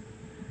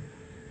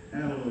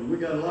 Hallelujah. We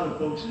got a lot of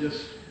folks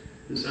just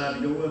decide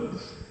to go with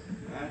us.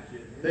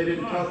 They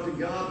didn't talk to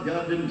God.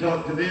 God didn't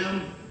talk to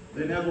them.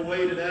 They never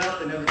weighed it out.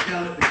 They never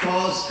counted the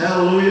cost.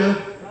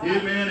 Hallelujah.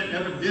 Amen. It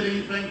never did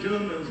anything to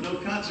them. There was no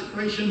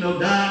consecration, no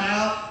dying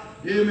out.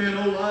 Amen.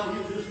 Oh, Lot, he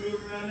was just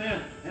moving around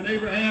there. And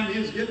Abraham, he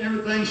was getting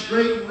everything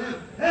straight and went,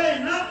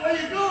 hey, not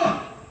where you going?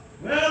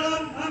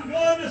 Well, I'm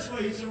going this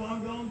way. He said, well,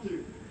 I'm going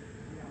too.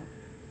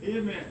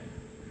 Amen.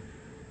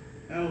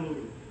 Hallelujah.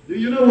 Do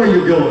you know where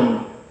you're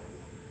going?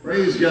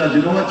 Praise God.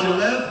 You know what you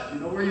left? You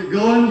know where you're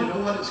going? You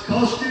know what it's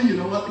cost you? You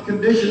know what the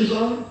conditions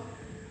are?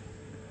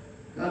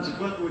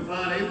 Consequently, we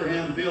find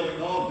Abraham building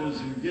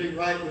altars and getting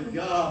right with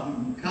God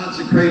and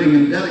consecrating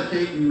and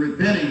dedicating and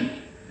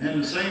repenting.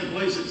 And the same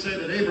place it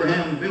said that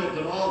Abraham built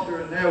an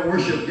altar and there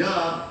worshiped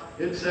God,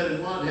 it said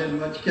that Lot had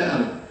much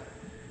cattle.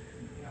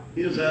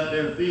 He was out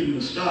there feeding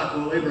the stock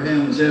while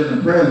Abraham was having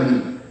a prayer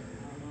meeting.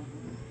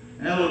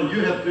 Hallelujah.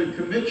 You have to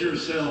commit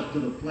yourself to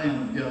the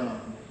plan of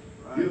God.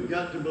 You've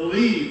got to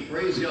believe.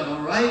 Praise God.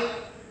 All right?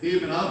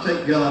 Even I'll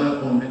take God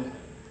up on it.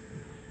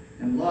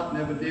 And Lot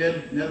never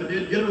did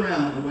get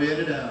around to weighing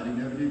it out. He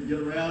never did get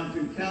around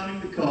to counting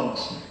the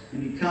cost.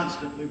 And he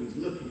constantly was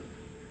looking.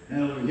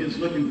 He was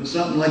looking for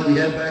something like he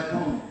had back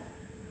home.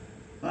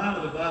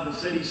 Finally, the Bible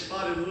said he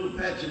spotted a little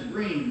patch of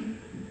green,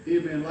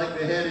 even like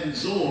they had in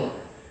Zoar.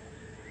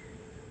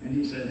 And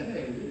he said,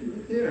 hey,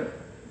 look here.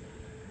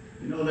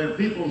 You know, there are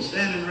people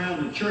standing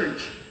around the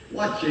church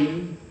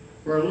watching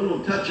for a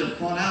little touch of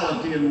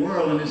carnality in the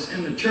world, and it's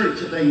in the church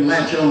that they can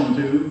latch on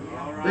to.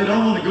 Right. They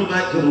don't want to go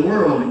back to the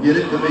world and get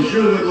it, but they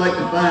sure would like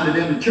to find it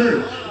in the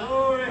church.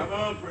 Come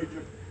on,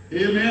 preacher.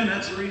 Amen.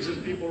 That's the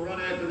reason people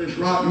run after this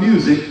rock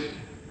music,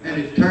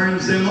 and it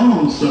turns them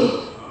on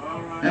so.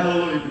 All right.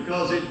 Hallelujah.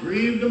 Because it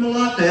grieved them a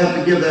lot to have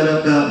to give that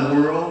up out in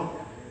the world.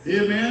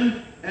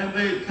 Amen. And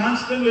they're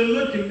constantly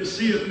looking to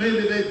see if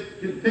maybe they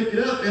can pick it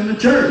up in the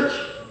church.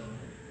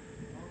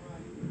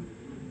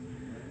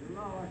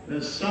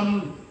 There's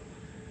some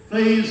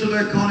phase of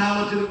their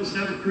carnality that was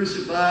never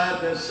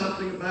crucified. There's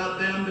something about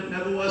them that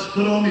never was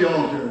put on the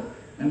altar.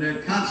 And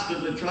they're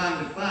constantly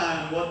trying to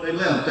find what they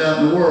left out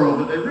in the world.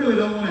 But they really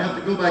don't want to have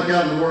to go back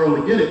out in the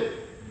world to get it.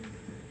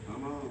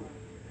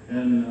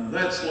 And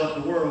that's what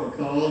the world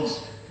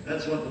calls,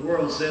 that's what the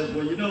world says,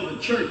 well, you know,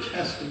 the church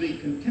has to be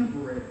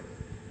contemporary.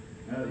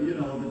 You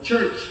know, the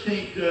church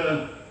can't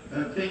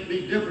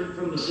be different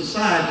from the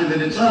society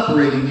that it's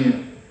operating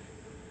in.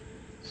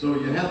 So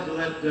you have to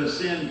let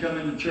sin come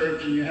into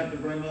church, and you have to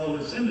bring all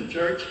this into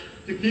church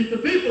to keep the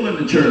people in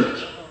the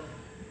church.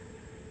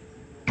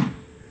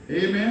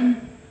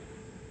 Amen.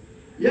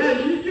 Yeah,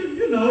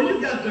 you know, you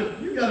got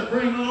to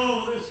bring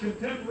all of this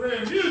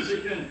contemporary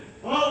music and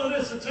all of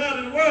this that's out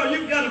in the world.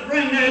 You've got to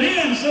bring that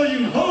in so you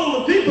can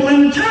hold the people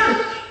in the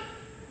church.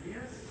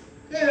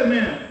 Yes.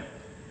 Amen.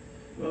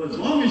 Well, as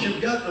long as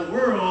you've got the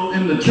world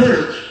in the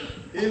church,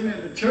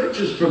 amen, the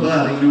church is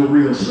providing no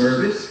real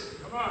service.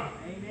 Come on.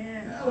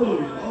 Amen.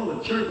 Hallelujah. All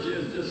the church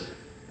is just,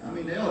 I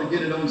mean, they ought to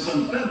get it on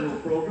some federal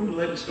program and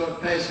let it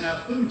start passing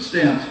out food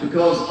stamps,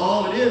 because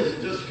all it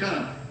is just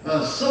kind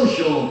of a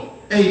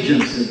social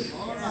agency.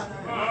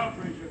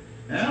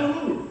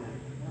 Hallelujah.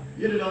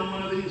 Get it on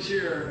one of these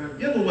here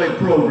giveaway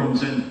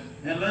programs and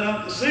let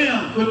Uncle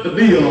Sam foot the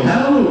bill.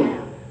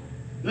 Hallelujah.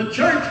 The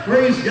church,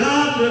 praise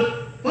God,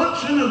 the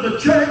function of the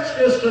church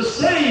is to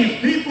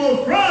save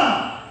people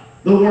from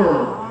the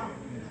world.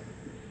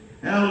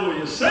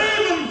 Hallelujah.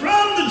 Save them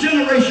from the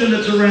generation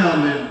that's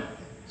around them.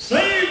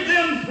 Save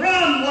them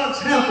from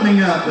what's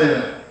happening out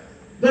there.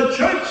 The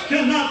church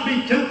cannot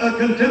be a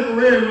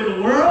contemporary with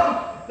the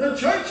world. The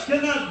church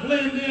cannot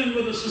blend in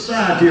with the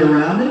society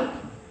around it.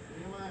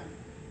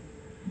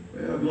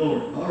 Well,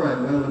 glory. All right,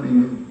 well, let me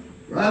move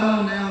right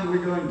on now.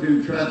 We're going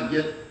to try to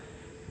get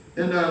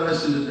into our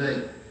lesson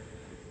today.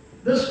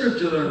 This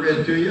scripture that I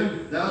read to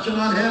you, thou shalt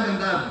not have in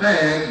thy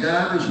bag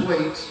divers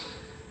weights,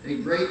 a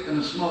great and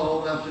a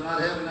small. Thou shalt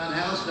not have in thine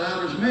house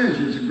divers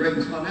measures, a great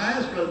and small. Now, I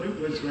asked Brother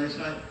Duplitz last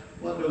night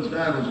what those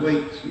divers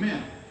weights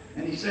meant.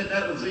 And he said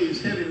that was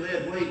these heavy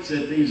lead weights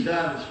that these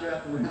divers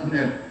strapped around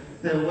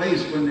their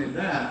waist when they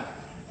dive.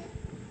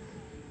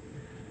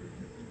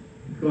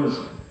 Of course,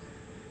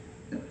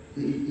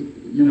 he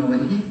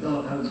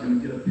thought I was going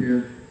to get up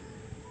here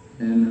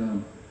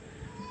and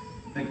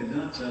make a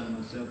dunce out of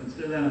myself.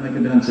 Instead of that, I make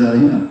a dunce out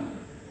of him.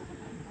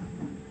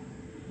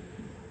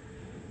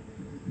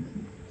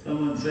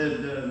 Someone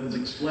said, was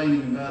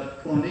explaining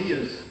about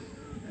Cornelius,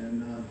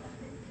 and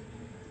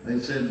they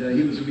said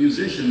he was a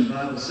musician. The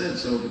Bible said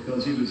so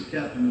because he was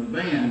captain of a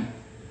band.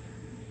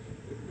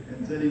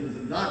 And said he was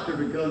a doctor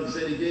because it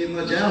said he gave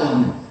much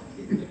alum.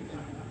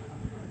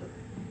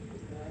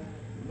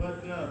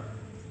 But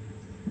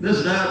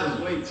this diver's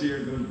weights here,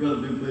 because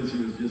Brother Duplitz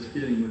was just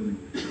kidding with me.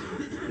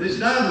 This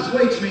diver's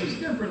weights means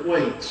different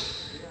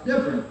weights,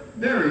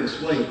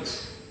 various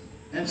weights.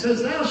 And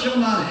says, thou shalt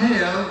not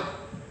have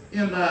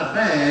in thy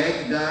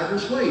bag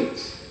divers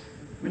weights.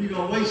 When you're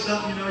going to weigh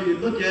something, you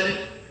look at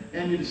it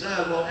and you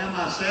decide, well, am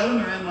I selling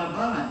or am I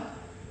buying?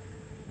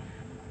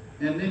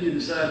 And then you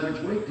decide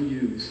which weight to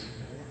use.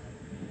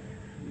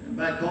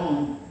 Back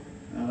home,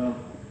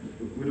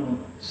 we don't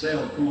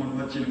sell corn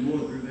much anymore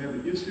through there,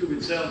 but used to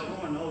we'd sell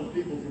corn. All the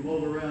people from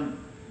over around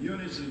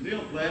Eunice and Bill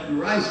Platte and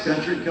the rice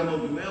country come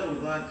over to Melville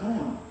to buy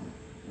corn.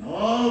 And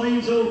all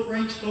these old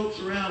French folks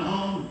around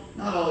home,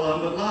 not all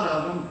of them, but a lot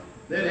of them,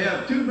 they'd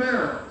have two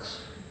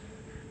barrels.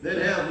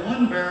 They'd have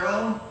one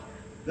barrel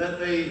that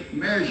they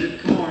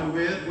measured corn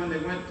with when they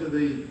went to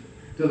the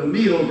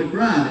mill to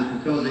grind it,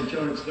 because they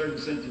charged 30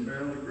 cents a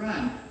barrel to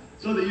grind it.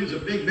 So they use a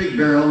big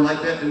barrel.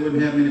 Like that, they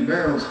wouldn't have many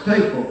barrels to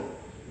pay for.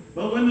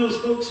 But when those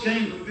folks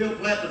came from Bill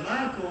Platte to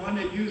buy corn,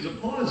 they'd use a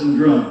poison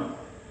drum.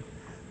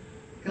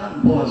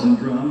 Cotton poison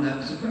drum, that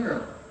was a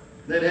barrel.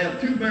 They'd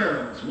have two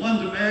barrels,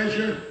 one to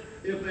measure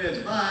if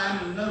they're buying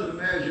and another to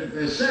measure if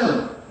they're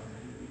selling.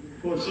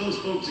 Of course, those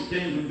folks that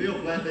came from Bill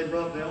Platte, they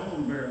brought their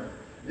own barrel.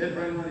 They'd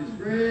bring one of these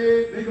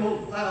great, big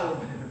old flour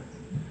barrels.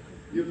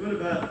 You put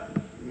about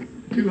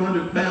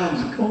 200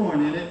 pounds of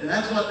corn in it, and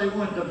that's what they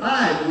wanted to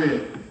buy it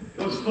with.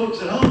 Those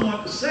folks at home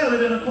want to sell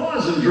it in a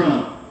poison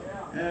drum.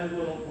 And a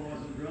little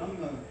poison drum,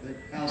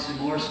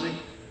 calcium arsenic,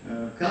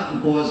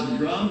 cotton poison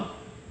drum.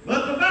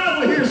 But the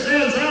Bible here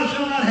says, thou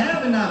shalt not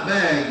have in thy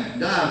bag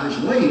divers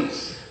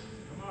weights.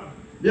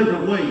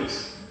 Different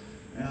weights.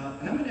 Now,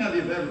 how many of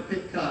you have ever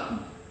picked cotton?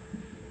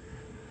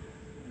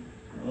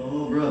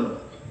 Oh, brother.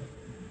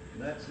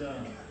 That's,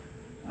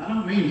 I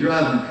don't mean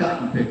driving a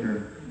cotton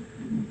picker.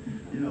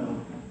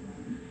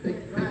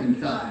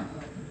 Picking cotton.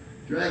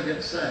 Drag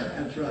that sack,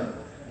 that's right.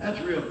 That's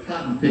real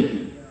cotton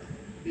picking.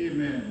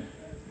 Amen.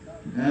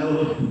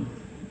 Hallelujah.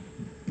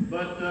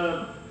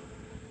 But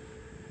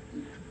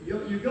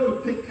you go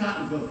to pick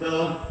cotton for a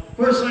fellow.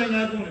 First thing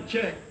I want to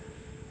check,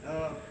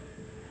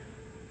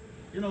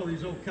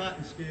 these old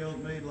cotton scales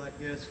made like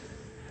this.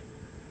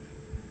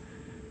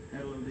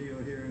 had a little deal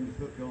here and the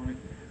hook on it,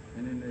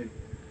 and then they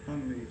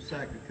hung the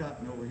sack of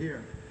cotton over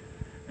here.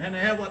 And they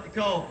have what they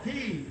call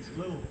peas, a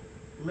little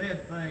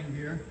lead thing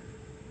here.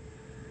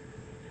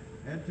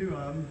 Had two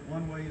of them.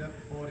 One weighed up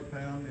to 40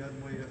 pounds, the other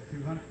weighed up to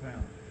 200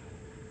 pounds.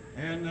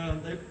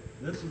 And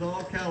this is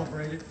all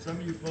calibrated. Some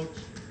of you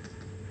folks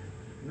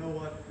know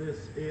what this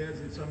is,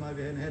 and some of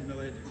you haven't had no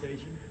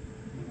education.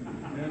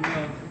 And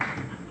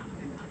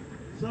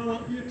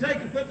so you take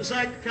and put the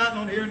sack of cotton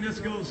on here, and this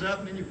goes up,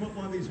 and then you put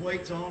one of these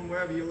weights on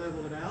wherever you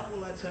level it out. Well,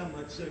 that's how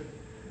much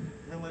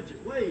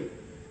it weighs.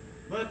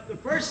 But the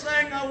first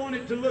thing I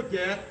wanted to look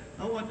at,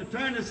 I wanted to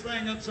turn this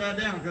thing upside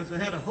down because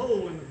it had a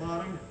hole in the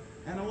bottom,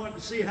 and I wanted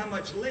to see how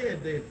much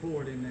lead they had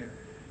poured in there.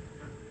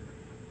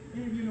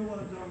 Any of you know what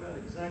I'm talking about?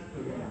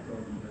 Exactly what I'm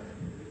talking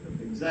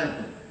about.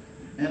 Exactly.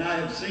 And I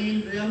have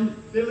seen them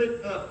fill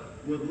it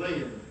up with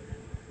lead.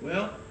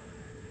 Well,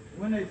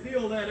 when they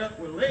fill that up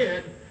with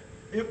lead,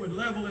 it would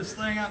level this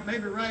thing out.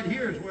 Maybe right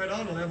here is where it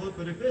ought to level it,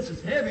 but if this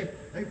is heavy,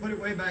 they put it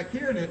way back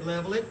here and it'd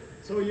level it.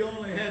 So you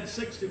only had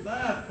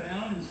 65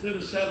 pounds instead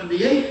of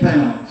 78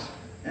 pounds.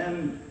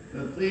 And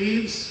the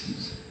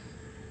thieves,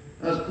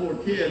 us poor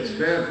kids,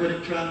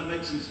 barefooted trying to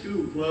make some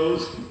school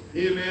clothes,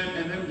 amen,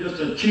 and them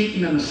just a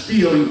cheating and a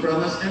stealing from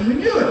us, and we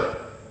knew it.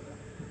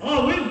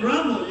 Oh, we'd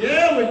grumble.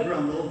 Yeah, we'd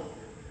grumble.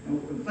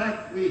 In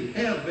fact, we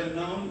have been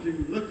known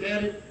to look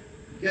at it,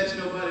 catch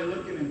nobody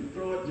looking, and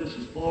throw it just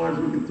as far as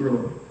we could throw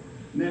it.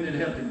 And then they'd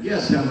have to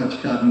guess how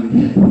much cotton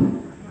we had.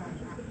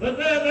 But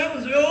that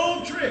was the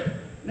old trick.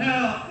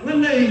 Now,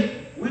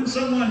 when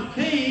someone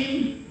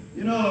came,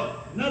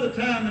 another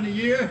time in the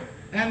year,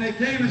 and they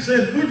came and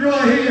said,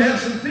 "Vidor, here you have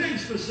some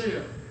pigs for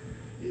sale."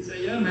 He said,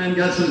 "Yeah, man,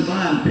 got some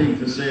fine pigs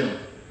for sale."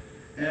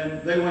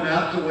 And they went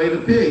out to weigh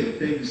the pig. The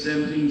pig is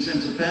 17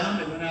 cents a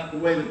pound. They went out to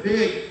weigh the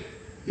pig.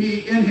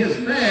 In his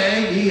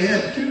bag, he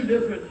had two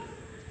different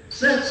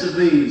sets of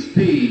these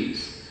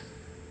pigs.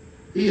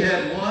 He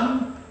had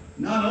one.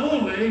 Not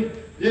only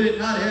did it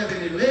not have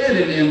any lead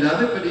in the end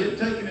of it, but he had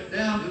taken it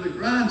down to the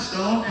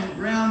grindstone and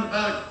ground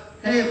about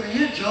half an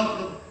inch off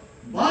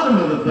the bottom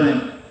of the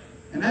thing.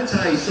 And that's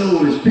how he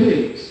sold his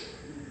pigs.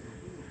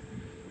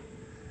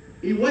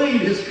 He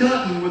weighed his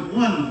cotton with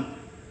one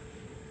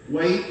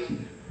weight,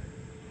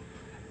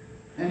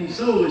 and he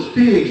sold his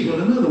pigs with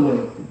another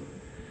weight.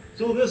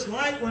 So this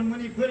light one, when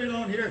he put it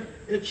on here,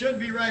 it should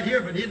be right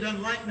here, but he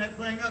done lighten that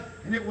thing up,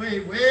 and it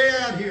weighed way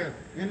out here.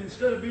 And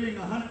instead of being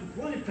a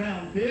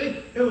 120-pound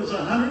pig, it was a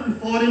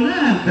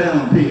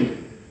 149-pound pig.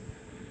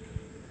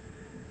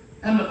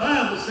 And the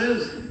Bible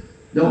says,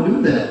 don't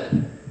do that.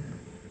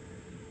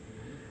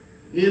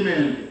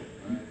 Amen.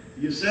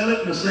 You sell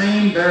it in the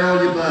same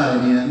barrel you buy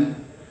it in,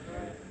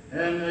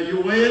 and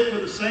you weigh it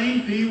with the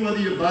same fee, whether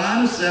you're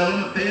buying or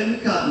selling or paying the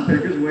cotton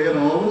pickers, weigh it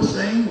all the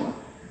same way.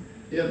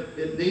 If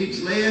it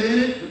needs lead in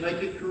it, to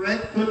make it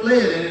correct, put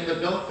lead in it. But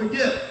don't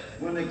forget,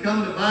 when they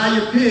come to buy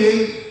your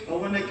pig, or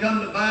when they come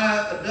to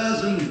buy a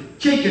dozen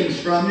chickens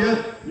from you,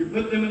 you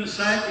put them in a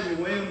sack and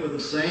you weigh them with the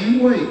same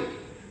weight.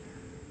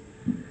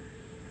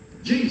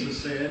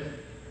 Jesus said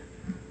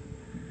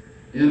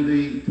in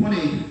the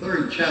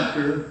 23rd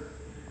chapter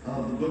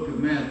of the book of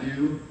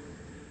Matthew,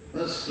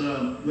 let's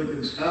look at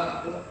this.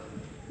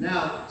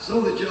 Now,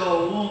 so that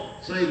y'all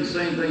won't say the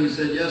same thing you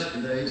said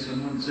yesterday,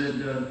 someone said,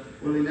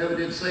 well, he never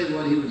did say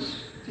what he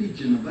was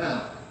teaching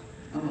about.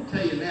 I'm going to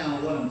tell you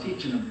now what I'm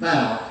teaching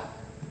about,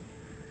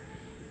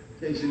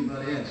 in case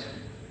anybody asks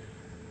me,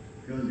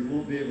 because you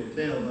won't be able to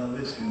tell by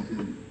listening to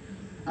me.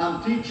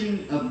 I'm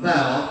teaching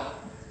about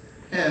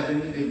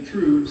having a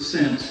true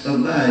sense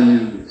of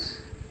values.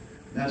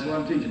 That's what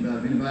I'm teaching about,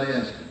 if anybody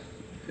asks me.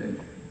 Okay.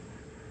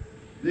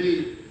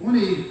 The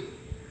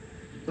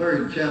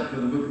 23rd chapter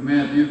of the book of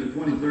Matthew, the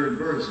 23rd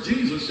verse,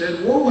 Jesus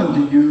said, "Woe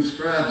unto you,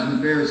 scribes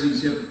and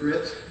Pharisees,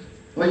 hypocrites,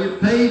 for you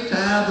pay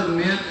tithe of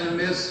mint and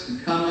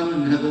cumin,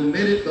 and have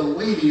omitted the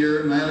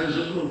weightier matters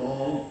of the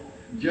law,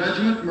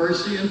 judgment,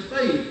 mercy, and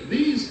faith.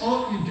 These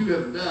ought you to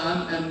have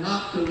done, and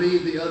not to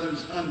leave the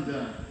others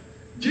undone."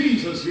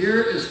 Jesus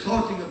here is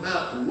talking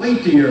about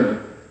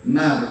weightier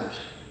matters,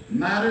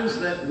 matters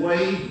that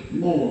weigh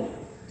more.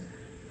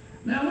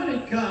 Now, when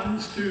it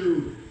comes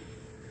to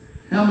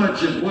how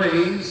much it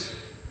weighs,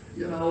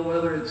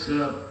 whether it's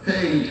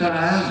paying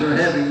tithes or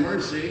having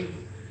mercy,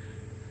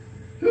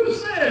 who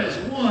says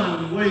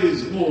one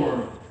weighs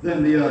more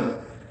than the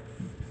other?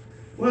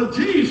 Well,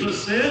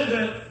 Jesus said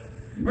that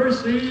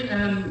mercy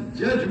and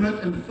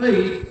judgment and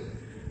faith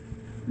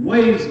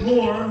weighs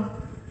more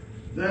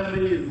than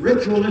the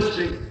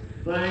ritualistic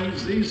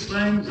things, these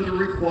things that are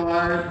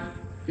required,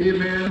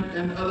 amen,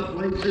 in other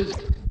places.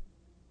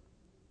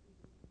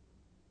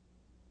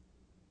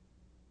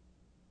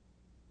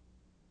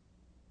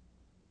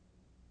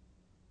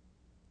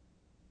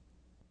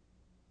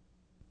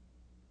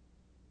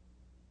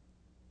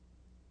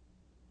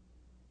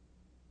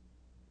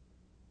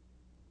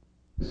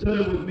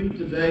 Consider with me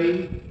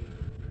today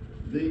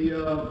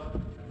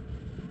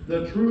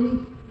the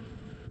truth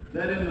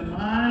that in the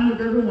mind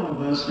of every one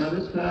of us, now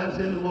this ties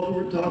into what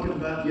we were talking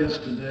about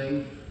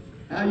yesterday,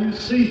 How you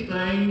see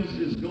things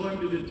is going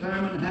to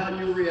determine how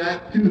you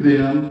react to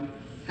them.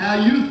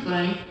 How you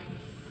think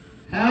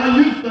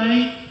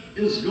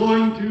is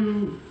going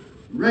to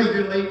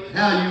regulate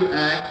how you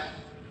act.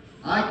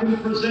 I can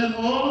present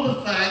all of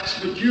the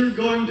facts, but you're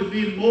going to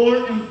be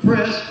more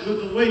impressed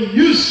with the way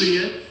you see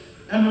it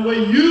and the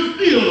way you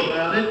feel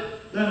about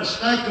it than a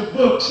stack of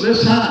books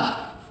this high.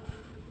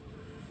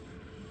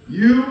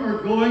 You are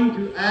going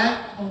to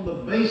act on the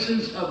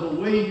basis of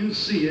the way you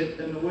see it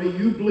and the way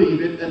you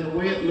believe it and the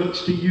way it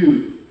looks to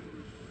you.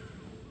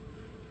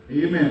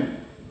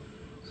 Amen.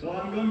 So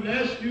I'm going to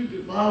ask you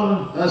to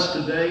follow us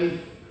today.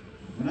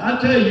 When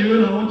I tell you,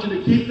 and I want you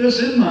to keep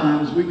this in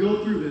mind as we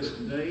go through this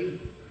today,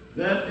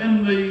 that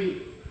in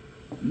the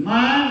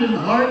mind and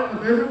heart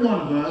of every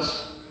one of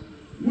us,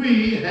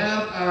 we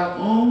have our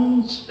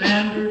own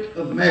standard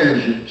of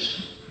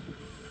measures.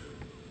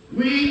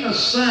 We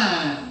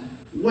assign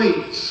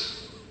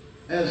weights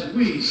as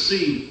we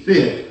see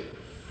fit.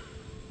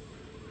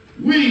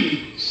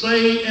 We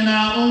say in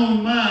our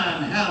own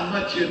mind how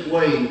much it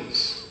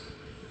weighs,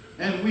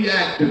 and we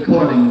act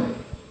accordingly.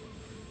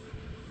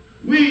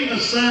 We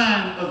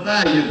assign a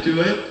value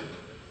to it,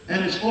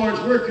 and as far as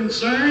we're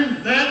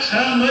concerned, that's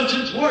how much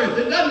it's worth.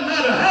 It doesn't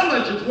matter how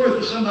much it's worth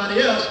to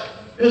somebody else.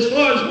 As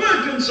far as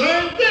we're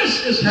concerned,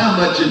 this is how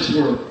much it's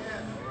worth.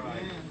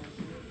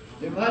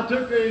 If I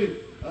took a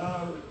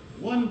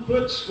 1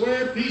 foot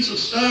square piece of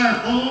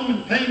styrofoam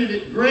and painted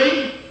it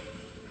gray,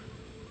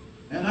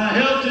 and I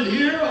held it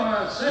here or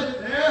I set it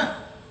there,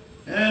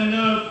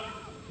 and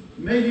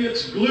maybe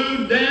it's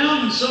glued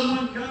down and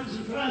someone comes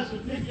and tries to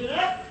pick it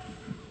up,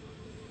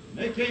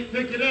 they can't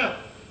pick it up.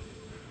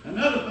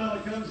 Another fellow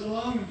comes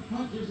along and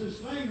punches his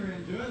finger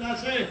into it, and I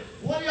say,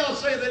 what do y'all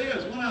say that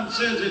is? One of them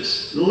says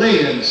it's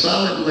lead,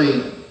 solid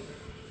lead.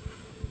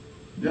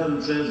 The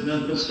other says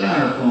nothing but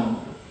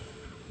styrofoam.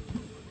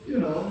 You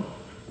know,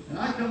 and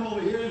I come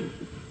over here and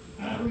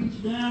I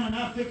reach down and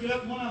I pick it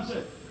up, and one of them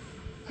says,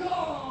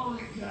 oh,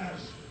 that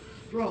guy's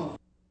strong.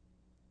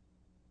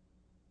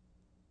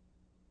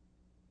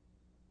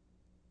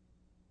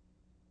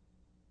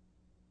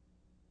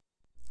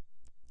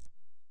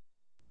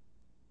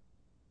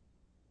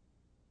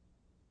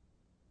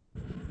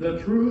 The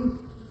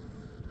truth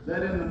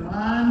that in the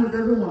mind of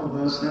every one of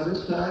us, now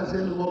this ties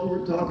into what we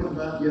were talking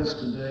about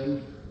yesterday,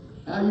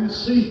 how you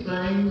see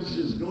things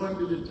is going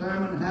to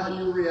determine how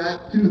you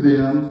react to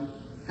them.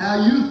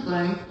 How you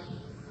think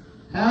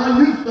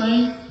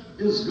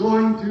is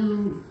going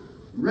to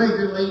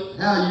regulate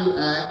how you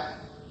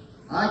act.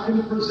 I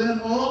can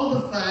present all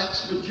of the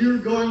facts, but you're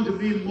going to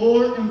be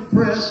more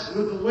impressed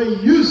with the way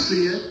you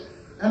see it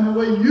and the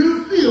way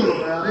you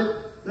feel about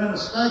it than a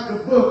stack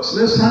of books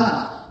this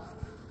high.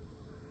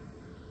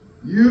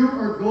 You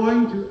are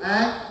going to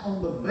act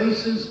on the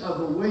basis of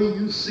the way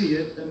you see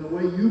it and the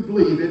way you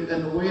believe it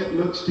and the way it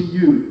looks to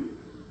you.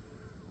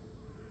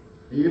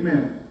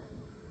 Amen.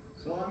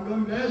 So I'm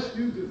going to ask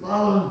you to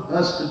follow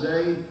us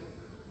today.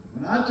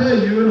 When I tell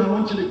you, and I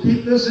want you to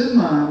keep this in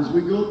mind as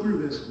we go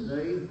through this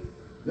today,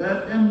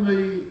 that in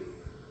the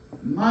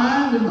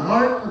mind and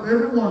heart of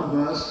every one of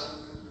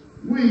us,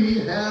 we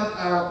have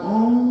our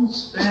own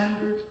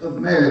standard of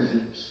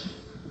measures.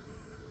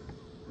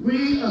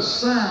 We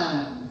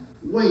assign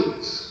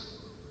weights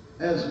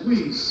as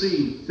we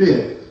see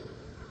fit.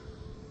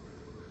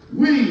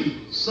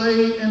 We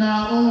say in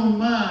our own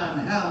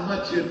mind how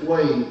much it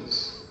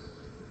weighs,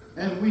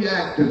 and we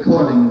act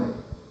accordingly.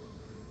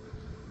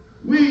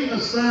 We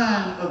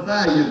assign a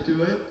value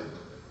to it,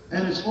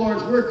 and as far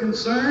as we're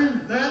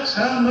concerned, that's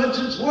how much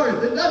it's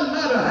worth. It doesn't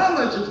matter how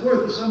much it's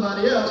worth to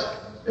somebody else.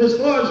 As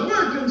far as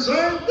we're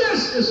concerned,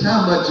 this is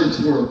how much it's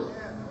worth.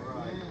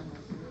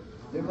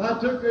 If I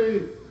took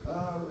a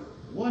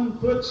 1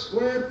 foot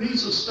square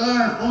piece of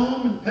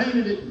styrofoam and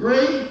painted it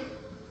gray,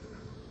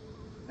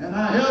 and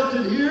I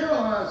held it here or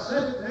I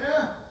set it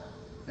there,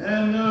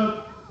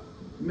 and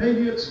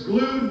maybe it's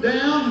glued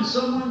down and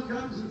someone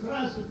comes and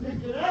tries to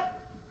pick it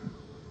up,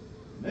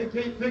 they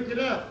can't pick it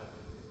up.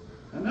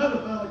 Another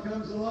fellow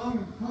comes along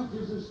and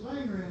punches his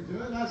finger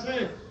into it, and I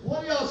say,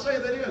 what do y'all say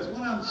that is?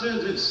 One of them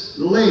says it's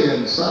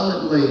lead,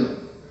 solid lead.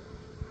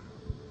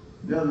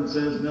 The other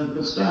says nothing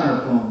but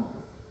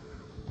styrofoam.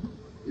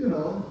 You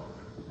know,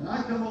 and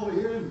I come over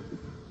here and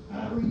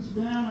I reach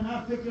down and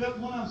I pick it up,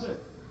 and one of them says,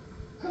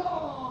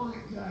 oh,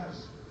 that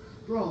guy's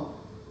strong.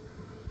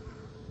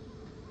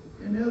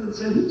 And the other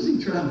said, who's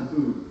he trying to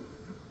fool?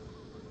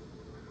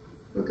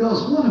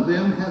 Because one of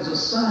them has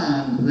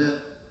assigned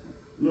that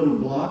little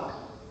block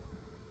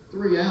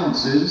 3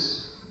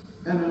 ounces,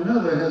 and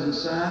another has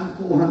assigned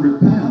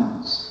 400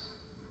 pounds.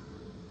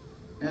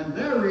 And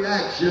their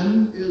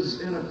reaction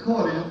is in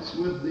accordance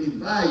with the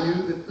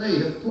value that they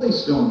have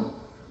placed on it.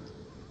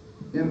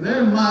 In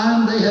their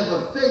mind, they have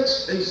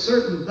affixed a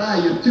certain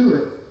value to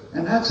it,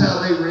 and that's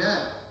how they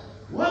react.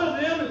 One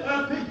of them, if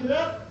I pick it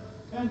up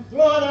and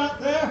throw it out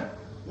there,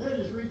 they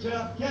just reach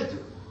out and catch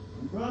it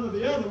in front of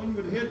the other one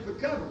would head for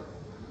cover.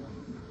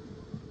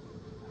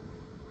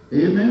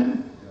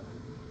 Amen?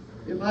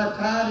 If I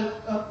tied it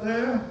up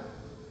there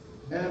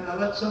and I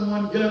let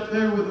someone get up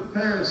there with a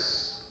pair of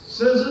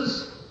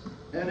scissors,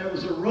 and there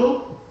was a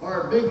rope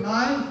or a big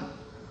knife,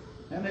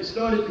 and they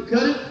started to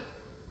cut it,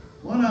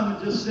 one of them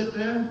would just sit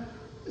there.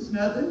 It's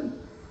nothing.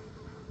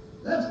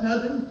 That's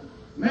nothing.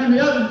 Man, the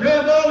other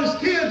grabbed all his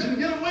kids and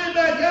get them way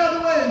back out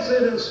of the way and say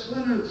they'll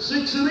splinter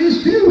 6 of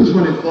these pews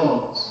when it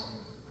falls.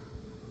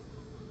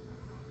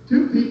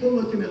 2 people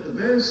looking at the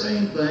very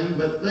same thing,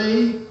 but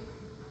they,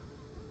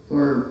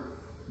 for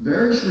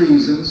various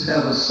reasons,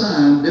 have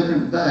assigned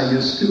different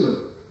values to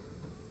it.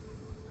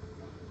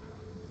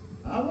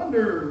 I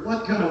wonder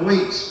what kind of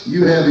weights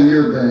you have in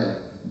your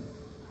bag.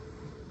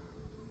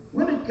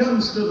 When it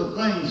comes to the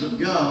things of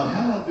God,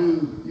 how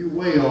do you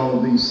weigh all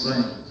of these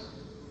things?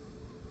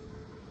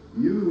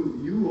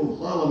 You will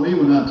follow me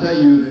when I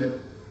tell you that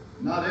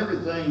not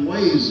everything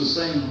weighs the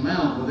same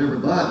amount with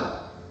everybody.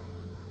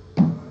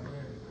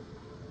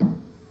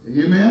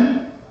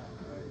 Amen?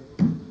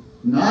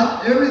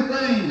 Not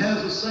everything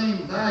has the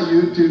same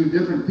value to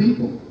different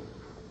people.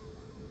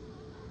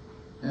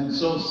 And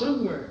so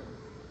somewhere,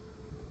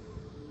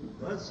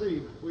 let's see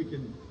if we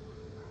can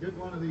get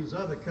one of these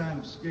other kind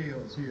of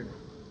scales here.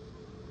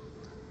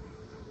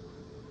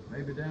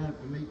 Maybe down at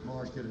the meat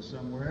market or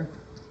somewhere.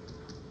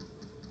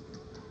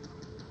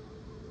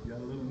 Got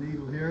a little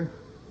needle here.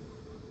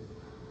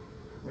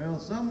 Well,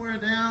 somewhere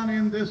down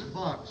in this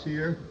box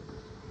here,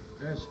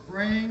 there's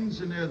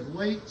springs and there's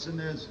weights and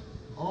there's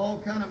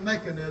all kind of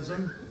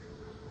mechanism.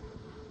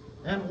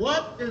 And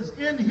what is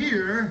in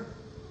here,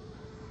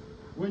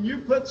 when you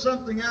put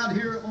something out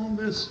here on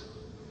this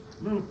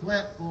little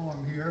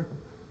platform here,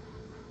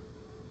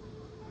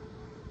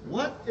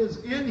 what is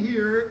in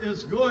here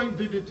is going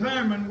to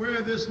determine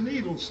where this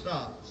needle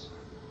stops.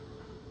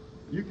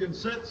 You can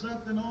set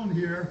something on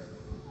here,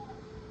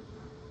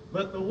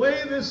 but the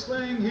way this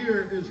thing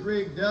here is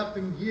rigged up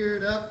and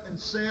geared up and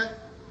set,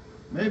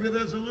 maybe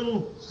there's a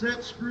little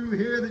set screw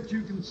here that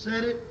you can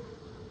set it.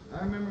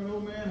 I remember an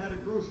old man had a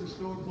grocery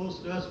store close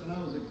to us when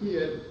I was a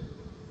kid,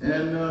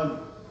 and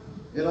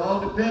it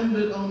all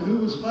depended on who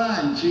was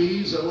buying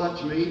cheese or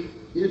lunch meat.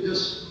 He'd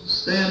just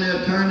stand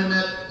there turning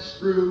that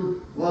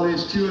screw while he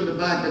was chewing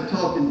tobacco,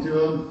 talking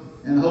to him,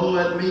 and hold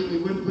that meat, and he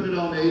wouldn't put it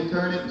on there. He'd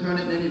turn it,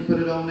 and then he'd put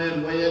it on there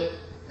and weigh it,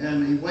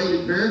 and he weighed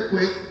it very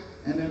quick,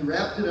 and then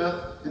wrapped it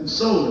up and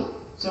sold it.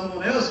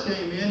 Someone else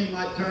came in, he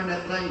might turn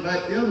that thing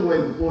back the other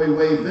way before he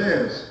weighed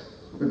theirs,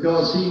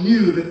 because he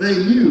knew that they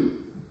knew.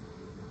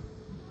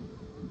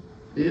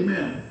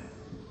 Amen.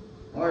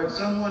 Or if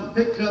someone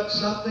picked up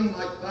something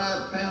like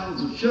 5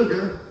 pounds of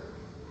sugar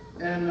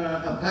and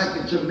a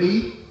package of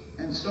meat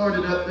and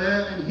started up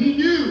there, and he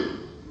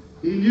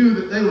knew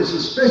that they were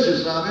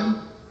suspicious of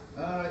him,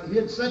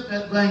 he'd set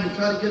that thing and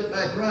try to get it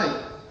back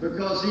right,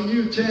 because he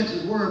knew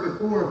chances were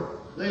before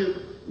they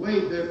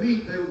weighed their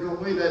meat, they were going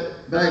to weigh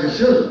that bag of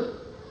sugar.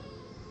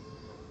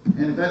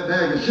 And if that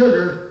bag of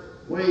sugar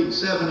weighed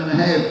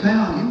 7.5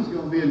 pounds, he was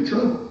going to be in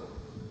trouble.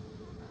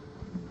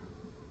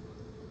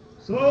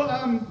 So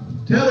I'm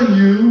telling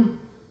you,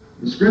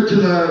 the scripture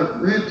that I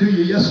read to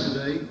you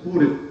yesterday,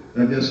 quoted,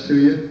 I guess, to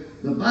you,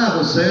 the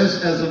Bible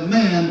says, as a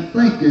man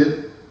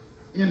thinketh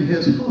in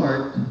his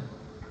heart,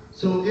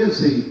 so is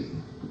he.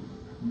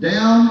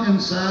 Down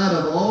inside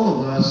of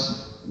all of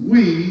us,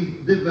 we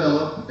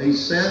develop a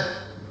set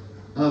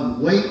of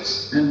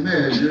weights and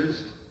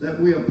measures that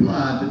we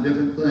apply to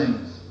different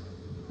things.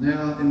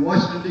 Now, in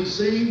Washington,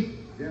 D.C.,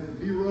 in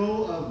the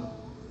Bureau of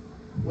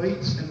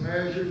Weights and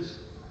Measures,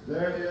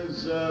 there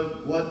is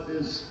what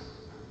is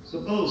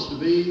supposed to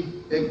be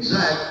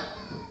exactly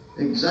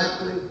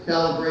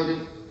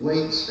calibrated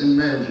weights and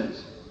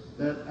measures.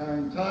 That our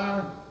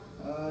entire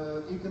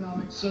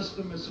economic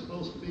system is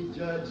supposed to be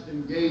judged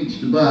and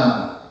gauged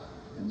by.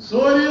 And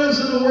so it is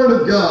in the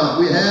Word of God.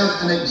 We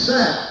have an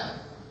exact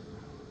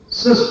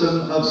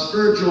system of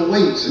spiritual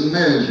weights and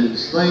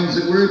measures, things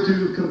that we're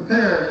to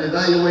compare and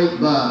evaluate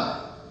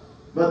by.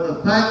 But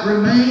the fact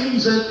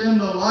remains that in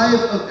the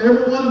life of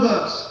every one of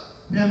us,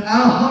 in our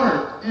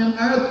heart, in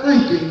our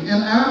thinking,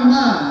 in our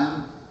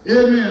mind,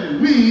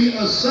 amen, we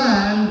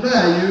assign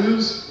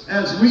values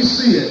as we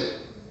see it.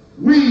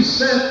 We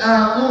set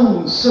our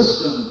own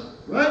system.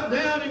 Right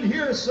down in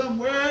here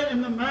somewhere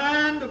in the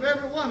mind of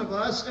every one of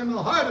us, in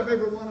the heart of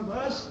every one of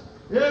us,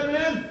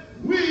 amen,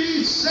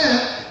 we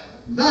set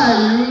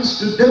values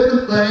to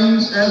different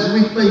things as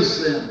we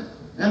face them.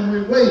 And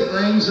we weigh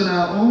things in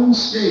our own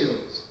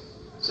scales.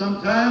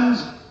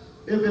 Sometimes,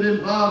 if it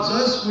involves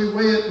us, we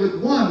weigh it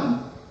with one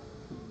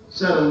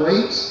set of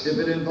weights. If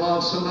it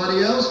involves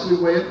somebody else,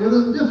 we weigh it with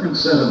a different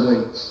set of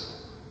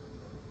weights.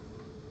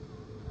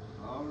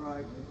 All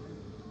right.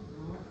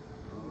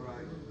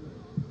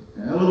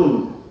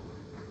 Hallelujah.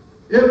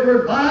 If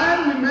we're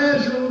buying, we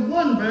measure with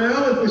one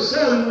barrel. If we're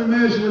selling, we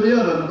measure with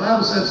the other. The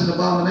Bible says it's an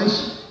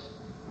abomination.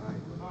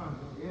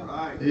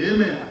 Right.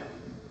 Amen.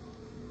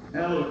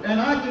 Hallelujah.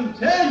 And I can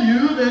tell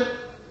you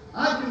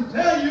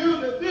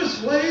that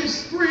this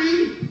weighs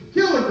 3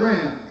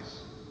 kilograms.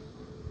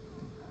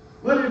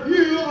 But if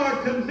you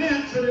are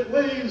convinced that it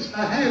weighs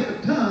a half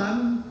a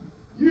ton,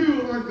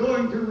 you are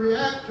going to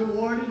react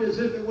toward it as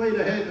if it weighed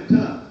a half a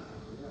ton.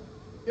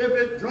 If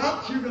it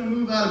drops, you're going to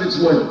move out of its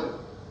way.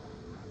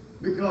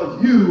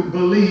 because you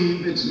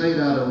believe it's made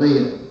out of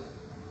lead.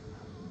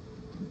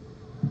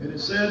 It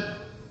is said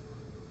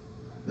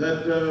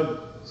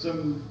that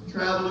some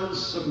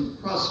travelers, some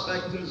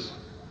prospectors,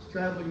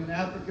 traveling in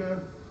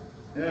Africa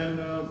and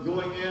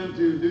going in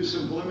to do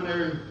some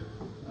preliminary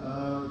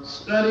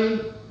study,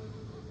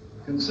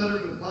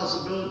 considering the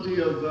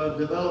possibility of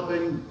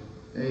developing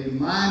a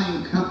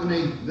mining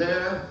company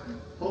there,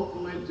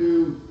 hopefully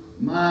to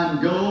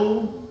mine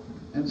gold,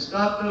 and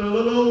stopped at a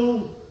little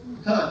old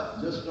hut,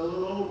 just a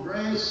little old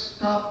grass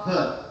top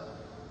hut,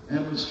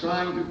 and was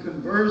trying to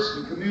converse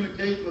and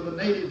communicate with the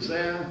natives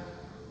there.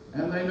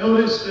 And they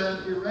noticed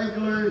an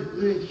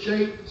irregularly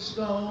shaped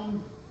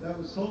stone that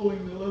was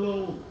holding the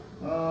little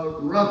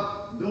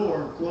rough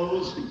door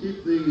closed to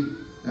keep the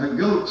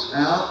goats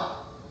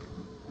out.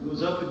 It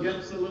was up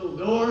against the little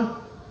door,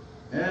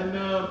 and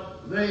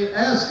they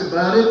asked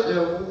about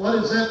it. What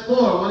is that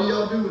for? What do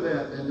y'all do with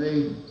that? And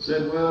they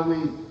said, well,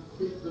 we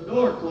keep the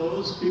door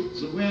closed,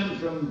 keeps the wind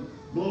from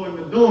blowing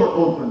the door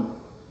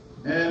open.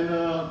 And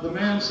the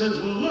man says,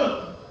 well,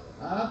 look,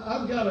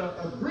 I've got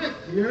a brick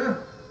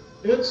here.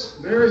 It's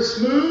very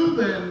smooth,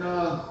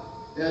 and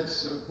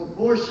it's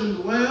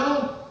proportioned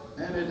well,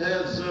 and it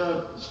has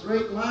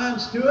straight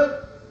lines to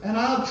it, and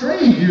I'll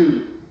trade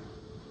you.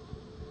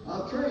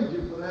 I'll trade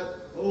you for that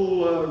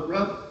old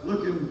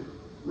rough-looking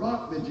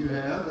rock that you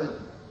have, that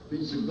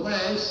piece of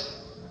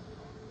glass.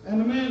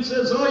 And the man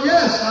says, oh,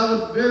 yes, I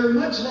would very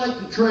much like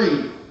to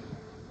trade.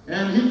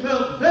 And he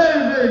felt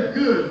very, very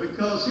good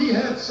because he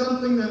had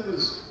something that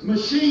was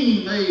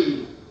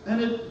machine-made, and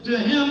to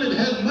him it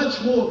had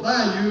much more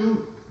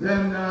value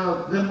than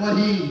what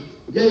he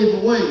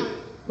gave away.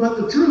 But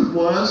the truth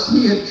was,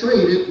 he had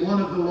traded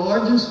one of the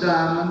largest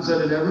diamonds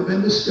that had ever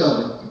been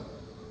discovered.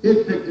 He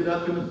had picked it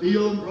up in the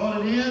field,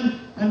 brought it in,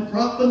 and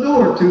propped the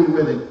door to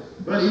with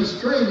it. But he's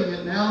trading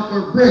it now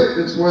for a brick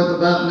that's worth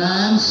about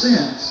 9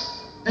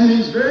 cents. And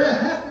he's very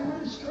happy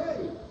with his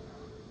trade.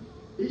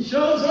 He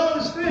shows on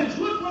his fence,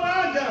 look what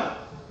I got.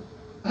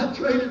 I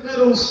traded that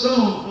old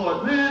stone for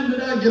it. Man,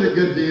 did I get a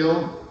good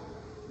deal.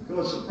 Of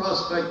course, the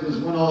prospectors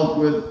went off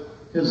with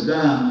his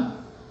diamond.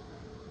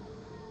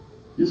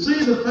 You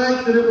see, the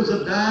fact that it was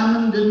a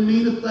diamond didn't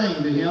mean a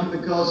thing to him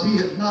because he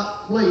had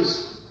not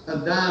placed a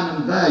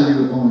diamond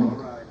value on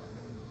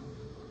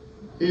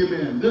it.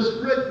 Amen. This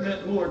brick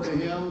meant more to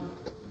him.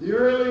 The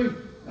early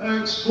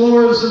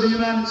explorers of the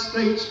United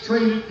States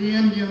traded the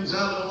Indians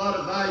out of a lot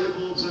of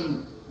valuables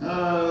and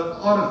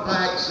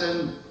artifacts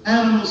and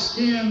animal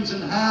skins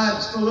and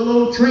hides for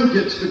little old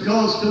trinkets,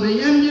 because to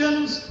the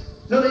Indians,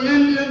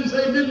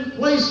 they didn't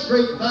place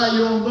great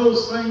value on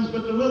those things,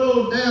 but the little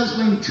old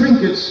dazzling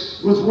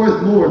trinkets was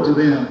worth more to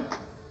them.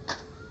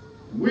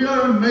 We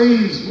are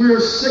amazed. We are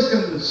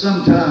sickened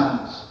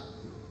sometimes.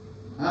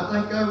 I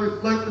think I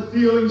reflect the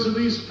feelings of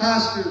these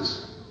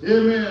pastors.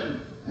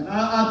 Amen. And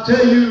I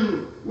tell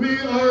you, we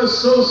are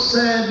so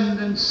saddened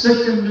and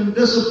sickened and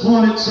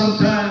disappointed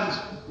sometimes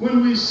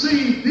when we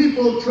see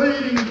people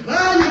trading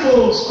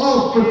valuables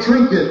off for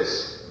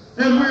trinkets,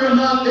 and we are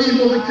not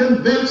able to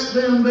convince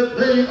them that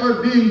they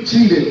are being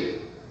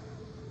cheated.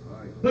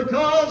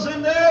 Because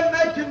in their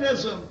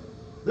mechanism,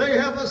 they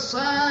have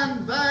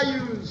assigned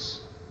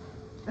values,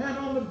 and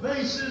on the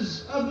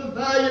basis of the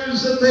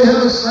values that they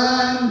have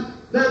assigned,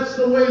 that's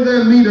the way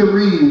their meter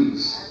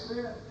reads.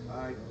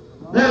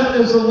 That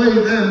is the way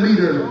their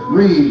meter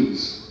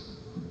reads.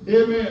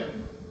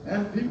 Amen.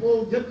 And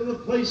people get to the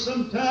place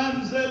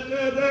sometimes that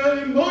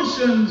their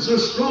emotions are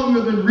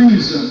stronger than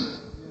reason.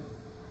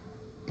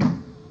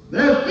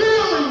 Their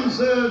feelings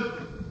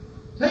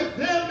take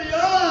them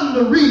beyond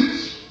the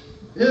reach,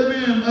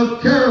 amen,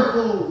 of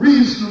careful,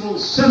 reasonable,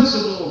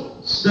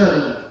 sensible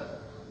study.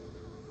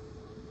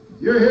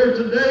 You're here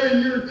today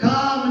and you're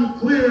calm and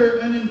clear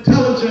and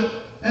intelligent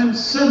and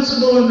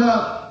sensible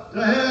enough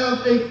to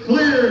have a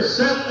clear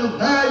set of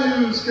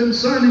values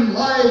concerning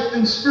life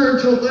and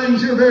spiritual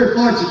things. You're very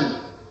fortunate.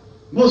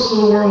 Most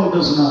of the world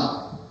does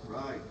not.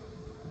 Right.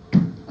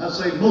 I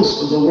say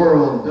most of the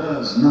world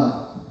does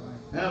not.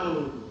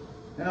 Hallelujah.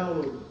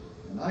 Hallelujah.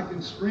 And I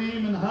can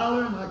scream and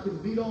holler, and I can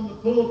beat on the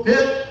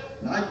pulpit,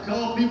 and I can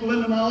call people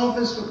into my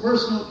office for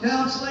personal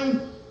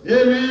counseling.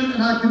 Amen.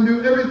 And I can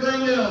do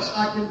everything else.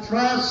 I can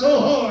try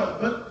so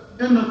hard, but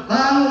in the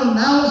final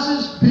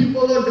analysis,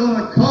 people are going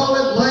to call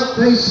it like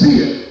they see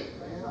it.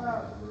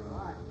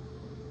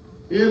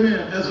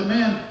 Amen. As a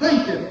man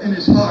thinketh in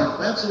his heart,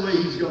 that's the way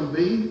he's going to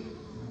be.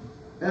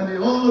 And the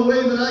only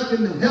way that I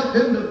can help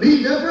him to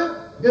be different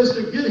is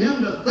to get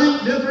him to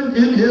think different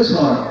in his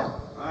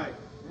heart. Right.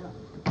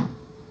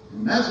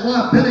 And that's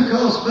why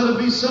Pentecost better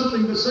be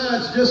something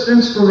besides just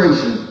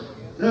inspiration.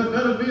 There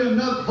better be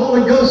enough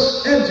Holy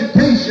Ghost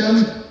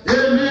education,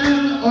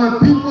 amen, or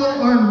people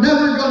are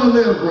never going to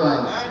live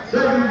right.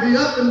 They're going to be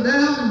up and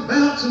down and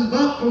bounce and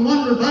bump from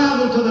one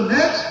revival to the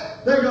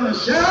next. They're going to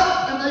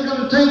shout and they're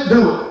going to take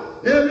dope.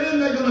 Amen.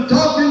 They're going to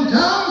talk in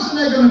tongues and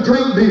they're going to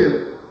drink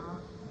beer.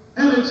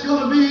 And it's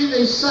going to be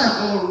a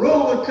cycle, a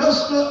roller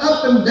coaster,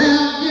 up and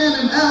down,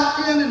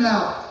 in and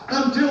out,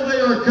 until they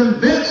are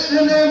convinced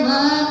in their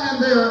mind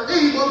and they are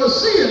able to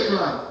see it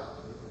right.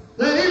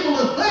 They're able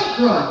to think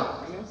right.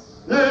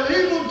 They're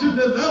able to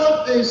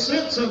develop a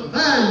sense of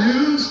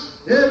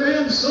values,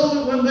 amen, so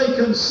that when they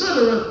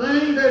consider a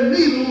thing, their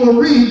needle will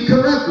read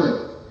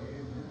correctly.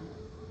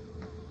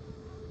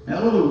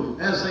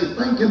 Hallelujah. As they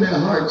think in their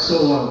heart,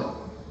 so are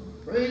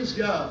they. Praise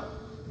God.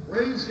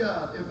 Praise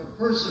God. If a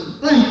person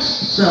thinks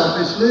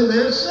selfishly,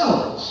 they're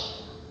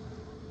selfish.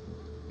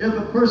 If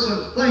a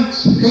person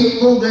thinks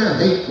hateful, they're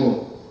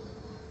hateful.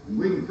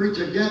 We can preach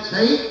against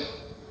hate.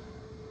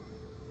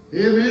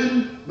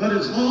 Amen. But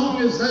as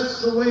long as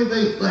that's the way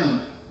they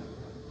think.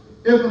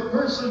 If a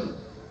person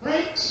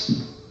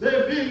thinks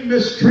they're being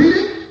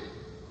mistreated,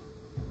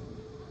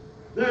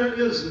 there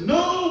is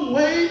no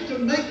way to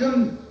make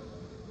them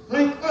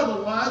think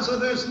otherwise, or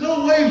there's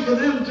no way for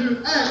them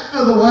to act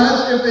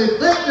otherwise. If they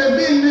think they're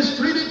being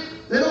mistreated,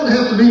 they don't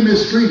have to be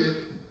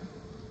mistreated.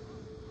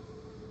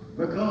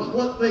 Because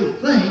what they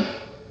think,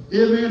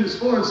 amen, as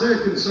far as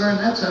they're concerned,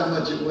 that's how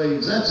much it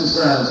weighs. That's the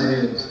size it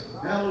is.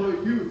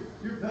 Hallelujah.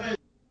 You pay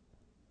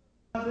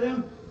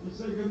them, you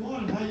say, good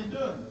morning, how you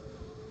doing?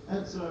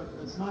 That's a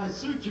nice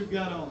suit you've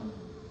got on.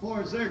 As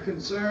far as they're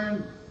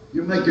concerned,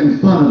 you're making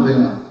fun of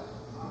them.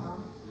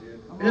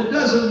 It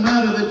doesn't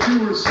matter that you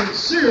were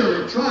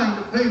sincerely trying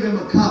to pay them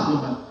a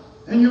compliment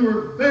and you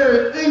were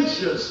very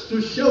anxious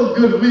to show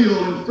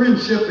goodwill and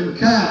friendship and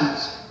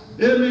kindness.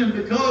 Amen.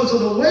 Because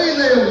of the way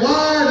they're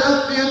wired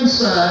up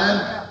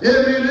inside,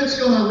 amen, it's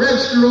going to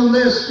register on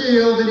their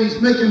scale that he's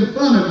making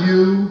fun of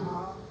you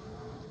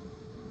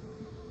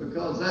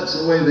because that's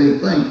the way they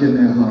think in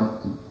their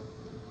heart.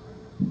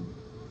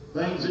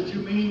 Things that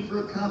you mean for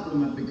a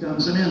compliment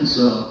becomes an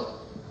insult.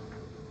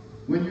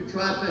 When you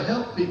try to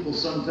help people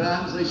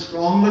sometimes, they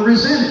strongly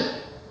resent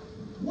it.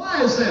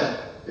 Why is that?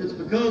 It's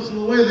because of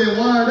the way they're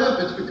wired up.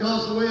 It's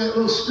because of the way that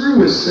little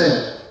screw is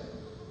set.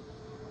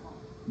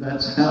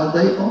 That's how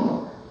they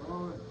are.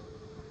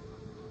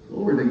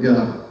 Glory to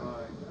God.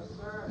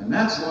 And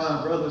that's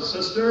why, brother,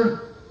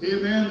 sister,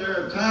 amen,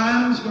 there are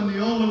times when the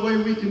only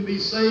way we can be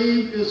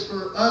saved is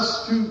for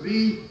us to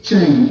be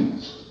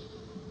changed.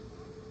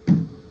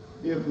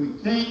 If we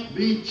can't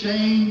be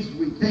changed,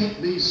 we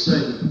can't be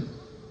saved.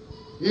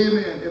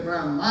 Amen. If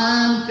our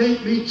mind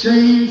can't be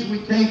changed, we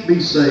can't be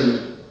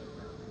saved.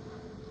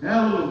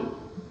 Hallelujah.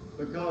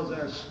 Because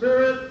our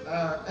spirit,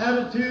 our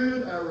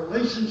attitude, our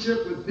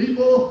relationship with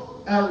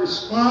people, our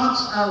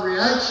response, our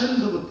reaction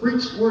to the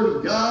preached word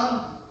of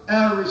God,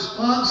 our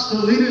response to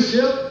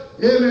leadership,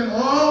 amen,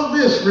 all of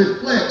this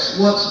reflects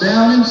what's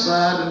down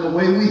inside and the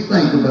way we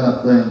think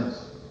about things.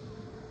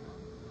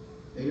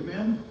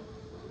 Amen.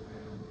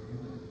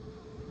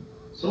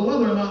 So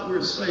whether or not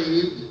we're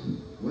saved,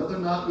 whether or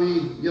not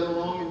we get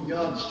along in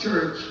God's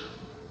church,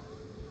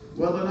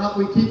 whether or not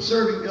we keep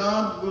serving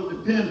God will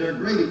depend to a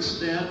great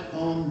extent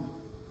on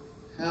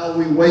how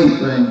we weigh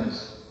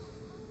things.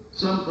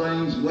 Some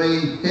things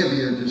weigh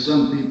heavier to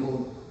some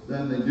people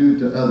than they do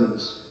to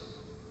others.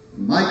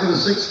 Micah the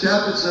 6th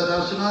chapter said,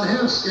 thou shalt not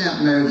have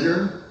scant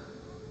measure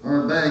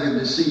or a bag of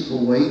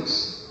deceitful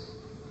weights.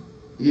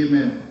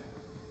 Amen.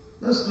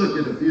 Let's look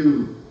at a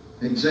few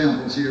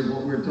examples here of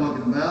what we're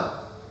talking about.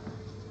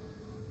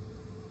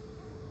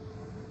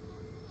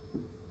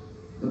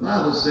 The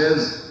Bible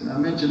says, and I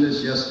mentioned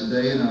this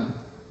yesterday, and I'm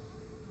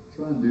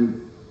trying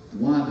to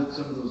wind up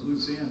some of those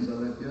loose ends I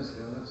left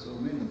yesterday. I left so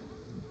many.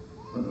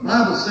 But the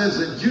Bible says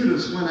that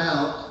Judas went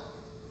out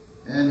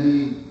and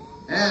he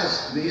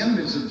asked the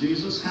enemies of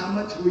Jesus, how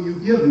much will you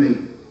give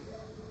me?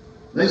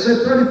 They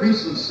said 30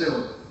 pieces of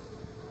silver.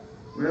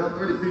 Well,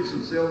 30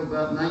 pieces of silver,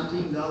 about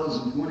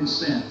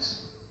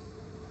 $19.20.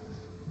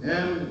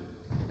 And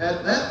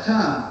at that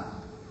time,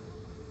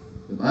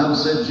 the Bible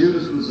said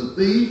Judas was a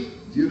thief.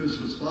 Judas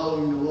was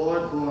following the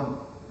Lord for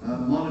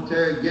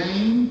monetary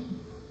gain,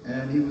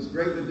 and he was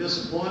greatly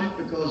disappointed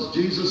because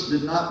Jesus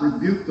did not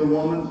rebuke the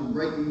woman for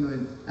breaking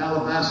the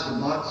alabaster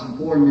box and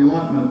pouring the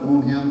ointment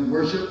upon him in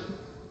worship.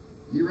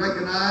 He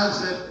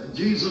recognized that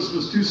Jesus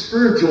was too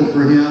spiritual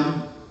for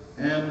him,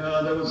 and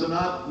there was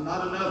not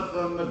enough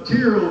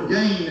material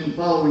gain in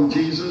following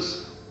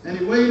Jesus, and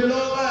he weighed it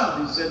all out.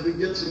 He said, we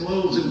get some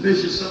loaves and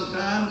fishes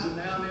sometimes, and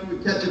now and then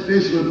we catch a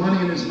fish with money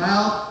in his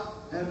mouth.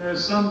 And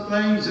there's some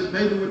things that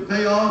maybe would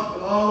pay off,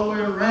 but all the way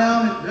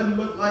around, it doesn't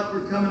look like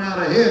we're coming out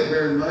ahead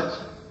very much.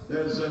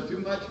 There's too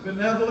much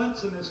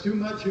benevolence, and there's too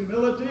much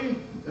humility.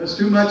 There's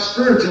too much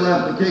spiritual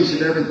application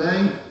to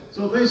everything.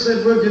 So they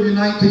said, we'll give you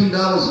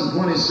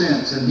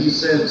 $19.20. And he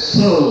said,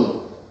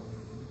 so.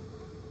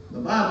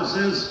 The Bible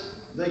says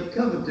they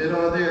coveted,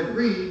 or they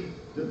agreed,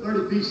 to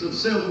 30 pieces of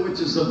silver, which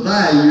is the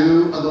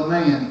value of a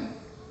man.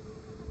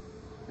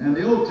 And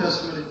the Old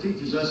Testament, it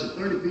teaches us that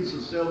 30 pieces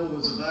of silver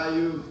was the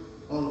value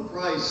or the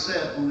price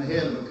set on the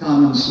head of a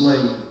common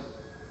slave.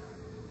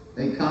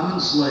 A common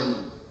slave,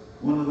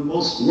 one of the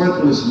most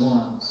worthless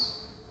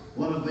ones,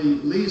 one of the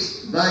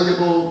least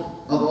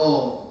valuable of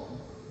all.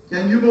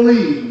 Can you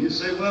believe? You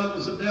say, well, it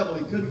was the devil.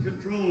 He couldn't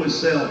control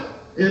himself.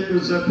 It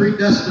was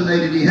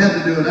predestinated. He had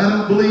to do it. I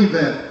don't believe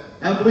that.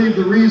 I believe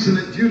the reason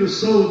that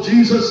Judas sold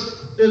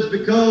Jesus is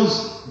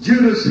because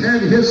Judas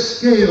had his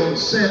scale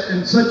set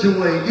in such a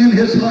way in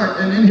his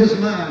heart and in his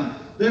mind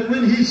that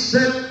when he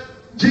set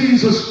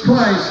Jesus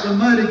Christ, the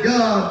mighty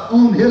God,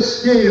 on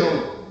his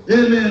scale,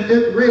 amen,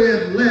 it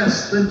read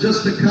less than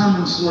just a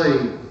common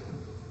slave.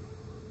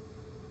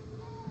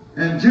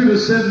 And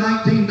Judas said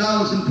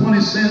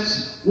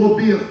 $19.20 will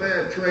be a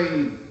fair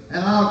trade, and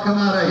I'll come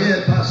out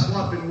ahead by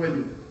swapping with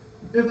you.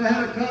 If I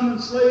had a common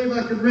slave,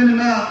 I could rent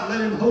him out and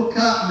let him hoe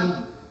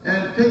cotton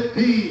and pick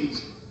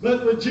peas.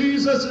 But with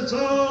Jesus, it's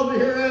all the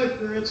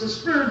hereafter. It's a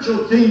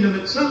spiritual kingdom.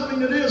 It's something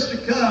that is to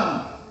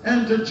come.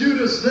 And to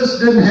Judas, this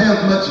didn't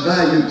have much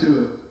value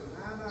to it.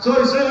 So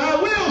he said, I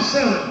will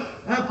sell him.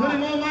 I put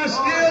him on my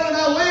scale and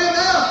I weigh him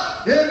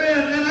out.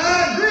 Amen. And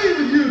I agree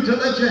with you to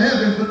let you have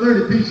him for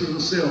 30 pieces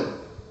of silver.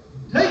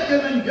 Take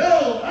him and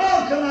go.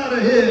 I'll come out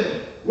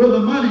ahead with the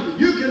money.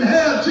 You can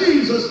have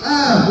Jesus.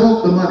 I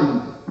want the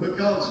money.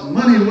 Because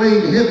money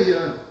weighed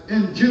heavier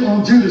on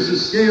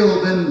Judas's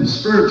scale than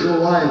spiritual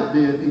life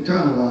did,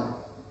 eternal life.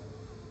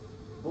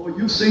 Oh,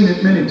 you've seen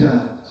it many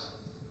times.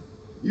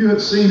 You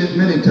have seen it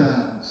many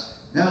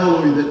times.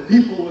 Hallelujah. That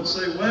people would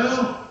say,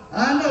 well,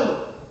 I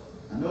know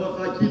if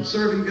I keep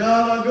serving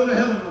God, I'll go to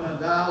heaven when I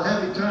die. I'll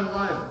have eternal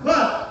life.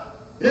 But,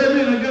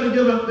 amen, I've got to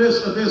give up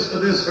this or this or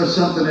this or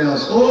something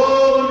else.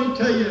 Oh, let me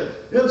tell you,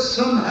 if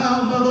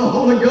somehow by the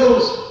Holy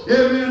Ghost,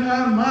 amen,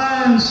 our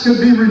minds could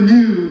be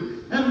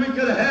renewed, and we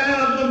could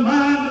have the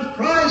mind of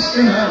Christ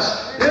in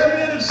us.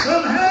 Amen. If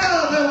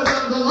somehow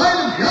the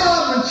light of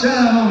God would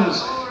shine on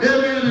us.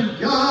 Amen. And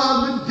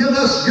God would give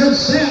us good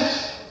sense.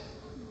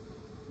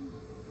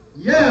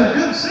 Yeah,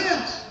 good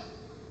sense.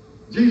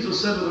 Jesus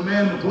said to the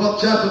man in the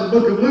 12th chapter of the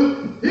book of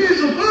Luke, he's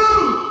a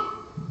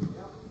fool.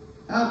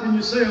 How can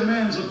you say a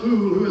man's a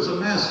fool who is a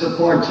master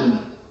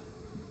fortune?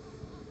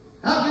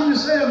 How can you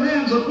say a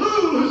man's a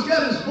fool who's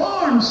got his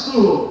barns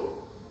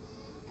full?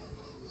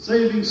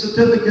 Saving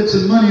certificates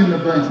and money in the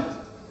bank.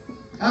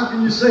 How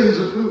can you say he's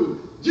a fool?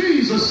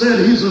 Jesus said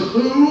he's a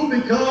fool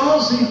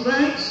because he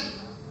thinks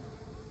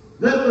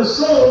that the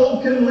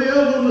soul can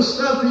live on the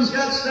stuff he's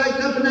got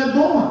stacked up in that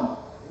barn.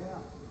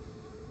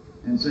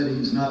 And said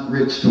he's not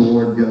rich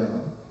toward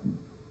God.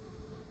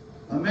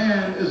 A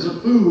man is a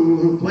fool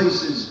who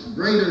places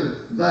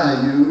greater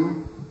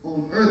value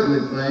on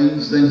earthly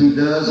things than he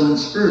does on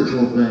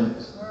spiritual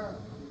things.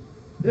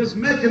 His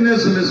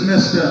mechanism is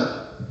messed up.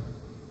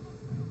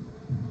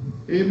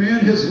 Amen.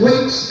 His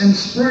weights and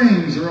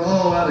springs are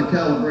all out of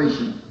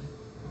calibration.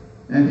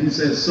 And he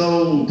said,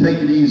 soul, take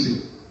it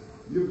easy.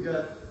 You've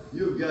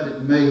got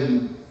it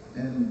made.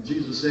 And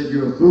Jesus said,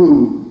 you're a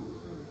fool.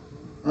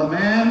 A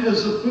man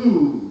is a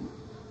fool.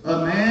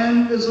 A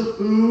man is a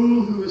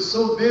fool who is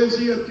so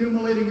busy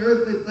accumulating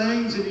earthly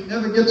things that he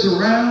never gets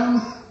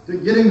around to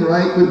getting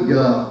right with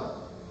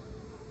God.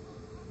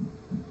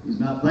 He's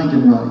not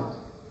thinking right.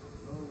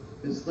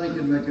 His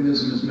thinking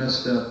mechanism is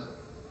messed up.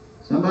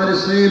 Somebody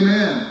say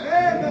amen.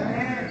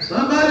 Amen.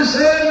 Somebody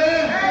say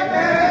amen.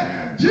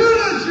 Amen.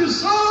 Judas, you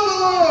sold the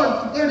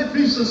Lord for 30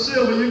 pieces of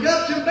silver. You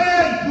got your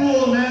bag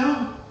full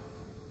now.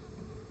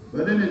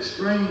 But isn't it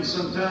strange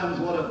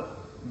sometimes what a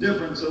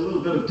difference a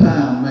little bit of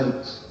time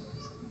makes?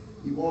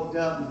 He walked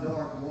out in the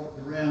dark and walked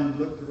around,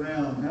 looked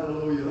around.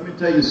 Hallelujah. Let me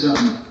tell you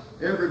something.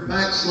 Every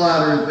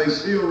backslider, if they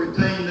still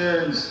retain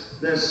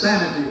their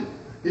sanity,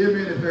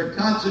 even if their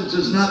conscience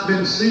has not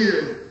been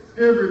seared,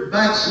 every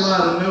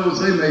backslider knows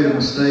they made a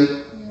mistake.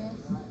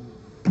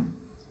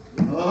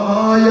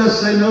 Oh,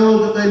 yes, they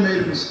know that they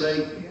made a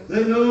mistake.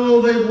 They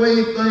know they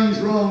weighed things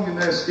wrong in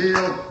their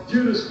scale.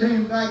 Judas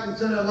came back and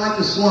said, I'd like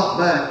to swap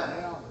back.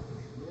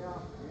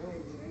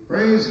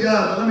 Praise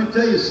God. But let me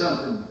tell you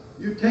something.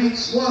 You can't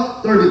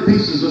swap 30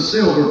 pieces of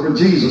silver for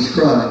Jesus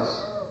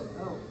Christ.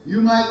 You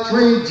might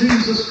trade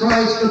Jesus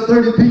Christ for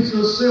 30 pieces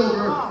of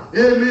silver.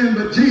 Amen.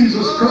 But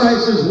Jesus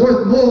Christ is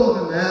worth more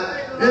than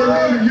that.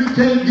 Amen. You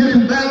can't get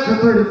him back for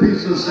 30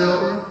 pieces of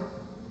silver.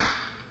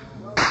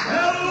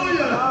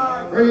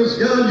 Hallelujah. Praise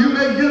God. You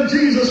may give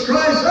Jesus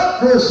Christ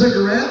up for a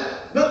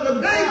cigarette, but the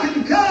day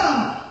can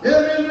come.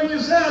 Amen. When you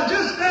say, I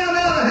just found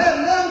out I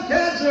had lung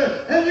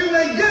cancer, and you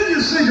may give your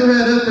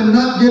cigarette up and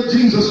not get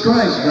Jesus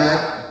Christ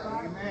back.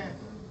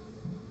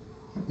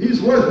 He's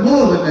worth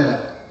more than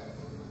that.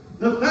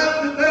 The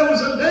fact that there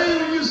was a day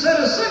when you said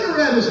a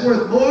cigarette is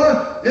worth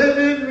more,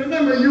 amen,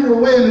 remember you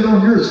were weighing it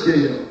on your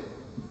scale.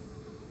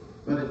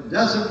 But it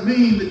doesn't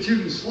mean that you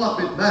can swap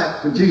it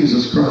back for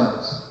Jesus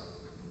Christ.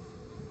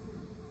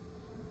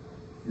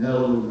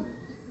 Hallelujah.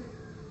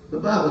 The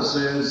Bible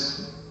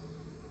says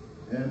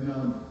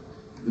in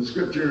the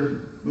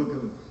scripture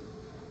book of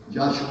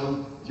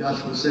Joshua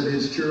said to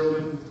his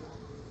children,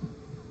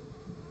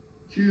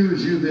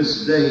 choose you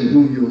this day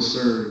whom you will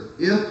serve.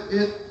 If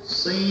it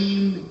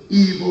seemed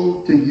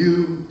evil to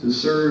you to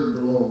serve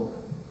the Lord,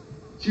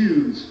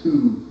 choose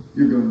who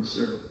you're going to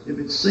serve. If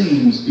it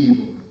seems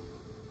evil.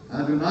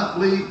 I do not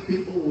believe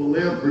people will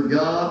live for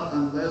God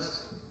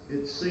unless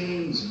it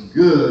seems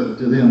good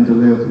to them to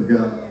live for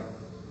God.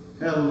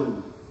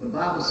 Hallelujah. The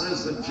Bible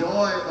says the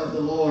joy of the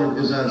Lord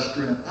is our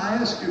strength. I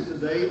ask you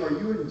today, are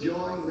you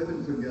enjoying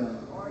living for God?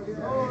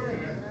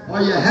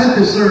 Are you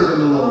happy serving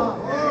the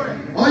Lord?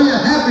 Are you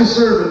happy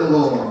serving the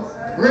Lord?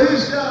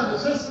 Praise God.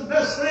 Is this the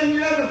best thing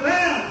you ever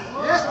found?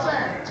 Yes,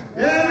 sir.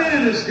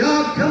 Amen. Is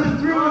God coming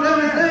through with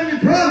everything you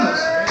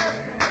promised?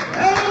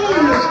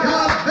 Hallelujah. Is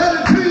God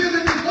better to you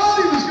than you thought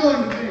He was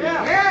going to be?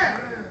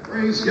 Yeah.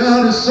 Praise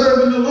God. Is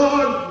serving the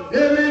Lord,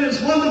 amen,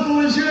 as wonderful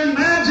as you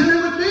imagine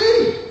it would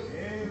be.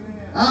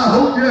 I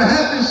hope you're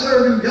happy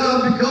serving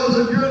God, because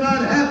if you're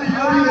not happy,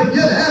 you'll either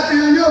get happy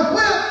or you'll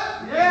quit.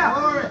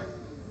 Yeah.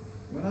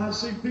 When I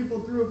see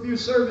people through a few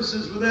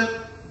services with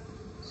that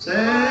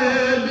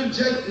sad,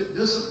 dejected,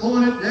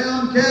 disappointed,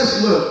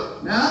 downcast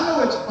look. Now, I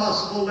know it's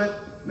possible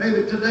that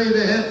maybe today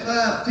they had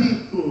 5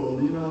 teeth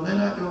pulled. They're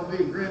not going to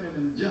be grinning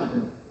and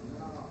jumping.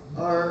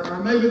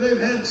 Or maybe they've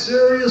had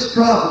serious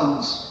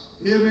problems.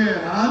 Amen.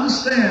 I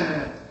understand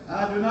that.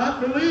 I do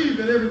not believe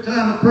that every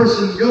time a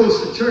person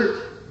goes to church,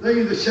 they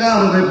either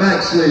shout or they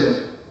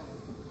backslid.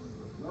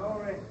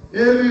 Glory.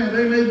 Amen.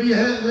 They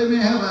may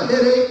have a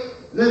headache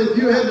that if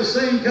you had the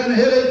same kind of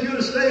headache, you'd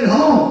have stayed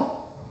home.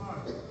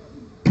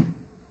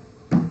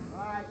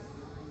 Right.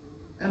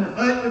 And the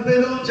fact that they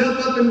don't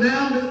jump up and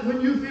down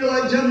when you feel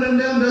like jumping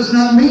down does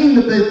not mean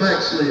that they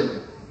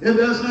backslid. It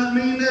does not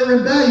mean they're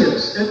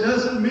rebellious. It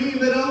doesn't mean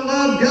they don't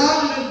love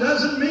God, and it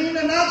doesn't mean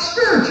they're not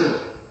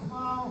spiritual.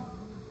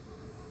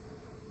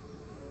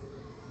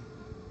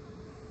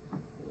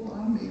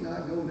 I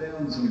go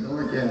down some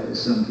dark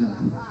alleys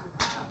sometimes.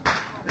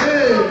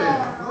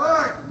 Amen.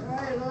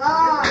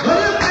 But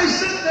if they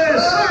sit there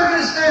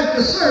service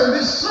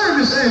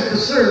after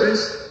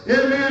service,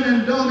 amen,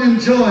 and don't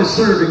enjoy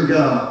serving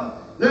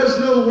God, there's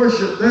no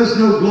worship, there's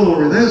no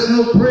glory, there's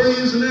no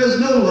praise, and there's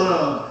no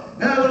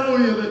love.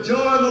 Hallelujah. The joy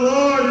of the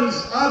Lord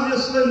is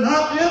obviously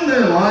not in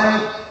their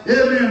life.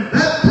 Amen.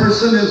 That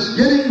person is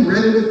getting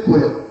ready to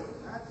quit.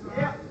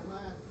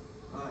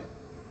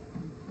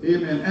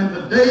 Amen. And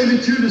the day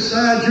that you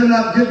decide you're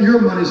not getting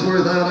your money's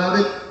worth out of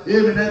it,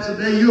 amen, that's the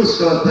day you'll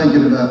start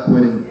thinking about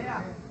quitting.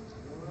 Yeah.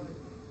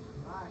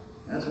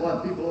 That's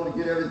why people ought to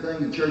get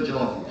everything the church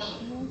offers.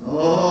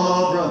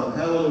 Oh, brother,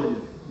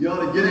 hallelujah. You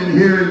ought to get in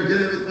here and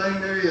get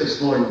everything there is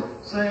for you.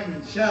 Sing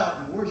and shout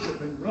and worship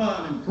and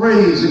run and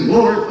praise and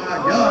glorify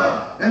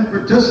God and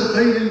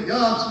participate in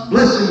God's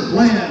blessing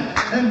plan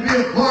and be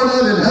a part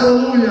of it.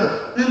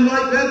 Hallelujah. And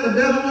like that, the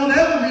devil won't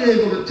ever be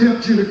able to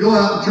tempt you to go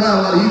out and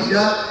try what he's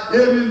got.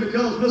 Amen.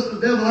 Because, Mr.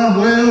 Devil, I'm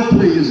well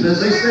pleased.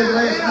 As they said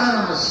last night,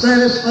 I'm a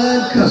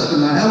satisfied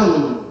customer.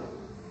 Hallelujah.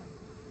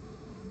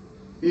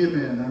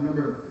 Amen. I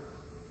remember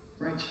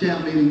Frank's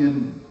camp meeting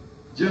in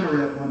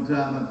Generette one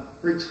time.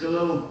 I preached a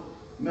little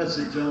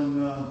message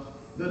on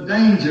the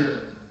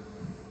danger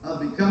of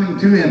becoming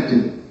too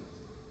empty.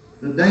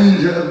 The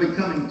danger of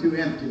becoming too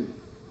empty.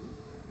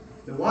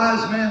 The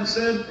wise man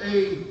said,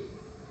 a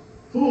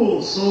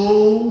full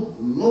soul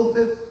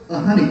loatheth a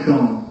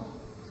honeycomb,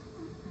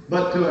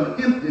 but to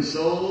an empty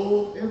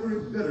soul every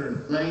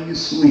bitter thing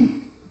is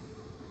sweet.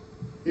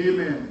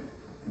 Amen.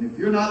 And if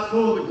you're not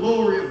full of the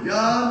glory of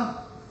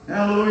God,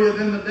 hallelujah,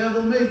 then the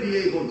devil may be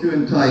able to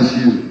entice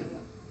you.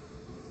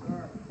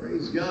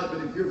 Praise God.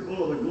 But if you're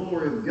full of the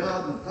glory of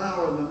God and the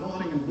power and the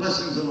anointing and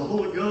blessings of the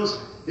Holy Ghost,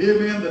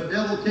 amen, the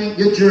devil can't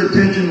get your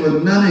attention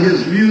with none of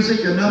his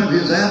music and none of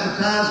his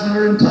advertisement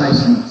or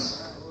enticements.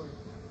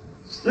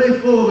 Stay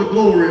full of the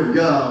glory of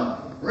God.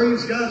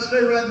 Praise God.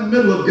 Stay right in the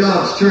middle of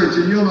God's church,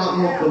 and you'll not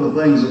walk for the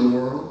things of the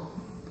world.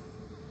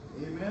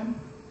 Amen.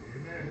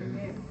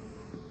 Amen.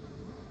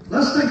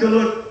 Let's take a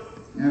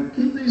look. Now,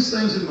 keep these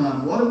things in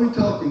mind. What are we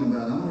talking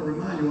about? I'm going to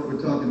remind you what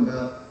we're talking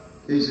about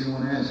in case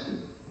anyone asks you.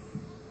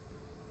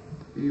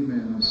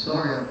 Amen. I'm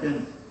sorry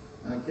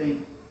I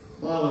can't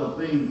follow a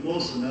theme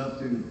close enough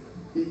to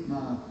keep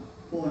my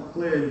point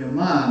clear in your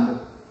mind.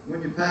 But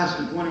when you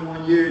pastor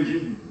 21 years,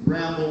 you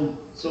ramble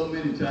so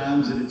many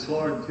times that it's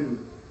hard to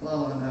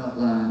follow an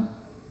outline.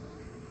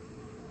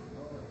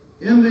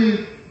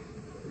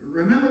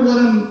 Remember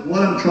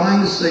what I'm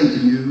trying to say to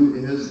you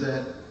is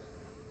that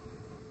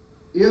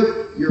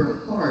if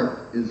your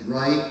heart is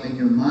right and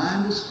your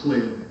mind is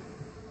clear,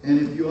 and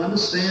if you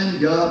understand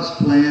God's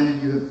plan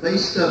and you have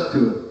faced up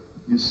to it,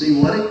 you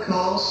see what it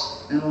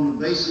costs, and on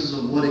the basis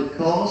of what it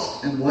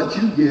costs and what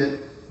you get,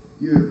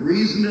 you have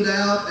reasoned it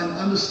out and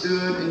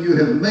understood, and you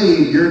have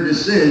made your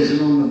decision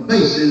on the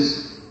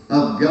basis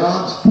of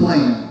God's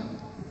plan.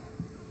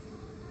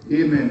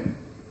 Amen.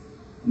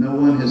 No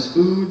one has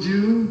fooled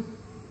you.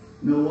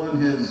 No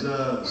one has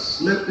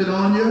slipped it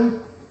on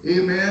you.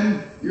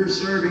 Amen. You're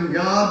serving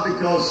God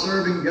because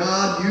serving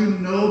God, you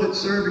know that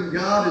serving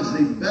God is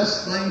the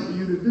best thing for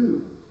you to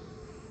do.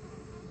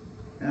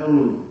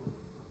 Hallelujah.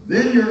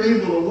 Then you're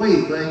able to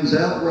weigh things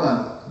out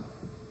right.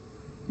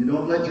 You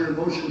don't let your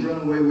emotions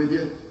run away with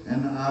you.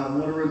 And I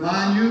want to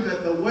remind you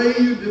that the way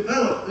you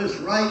develop this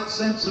right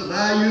sense of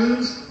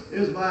values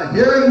is by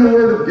hearing the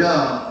Word of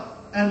God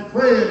and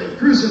praying and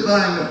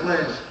crucifying the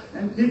flesh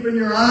and keeping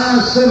your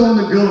eyes set on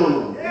the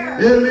goal. Yeah.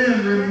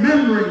 Amen.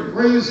 Remembering,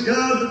 praise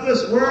God, that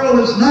this world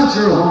is not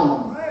your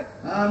home.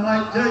 I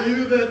might tell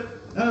you that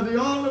the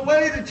only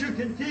way that you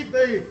can keep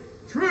a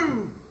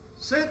true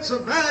sense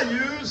of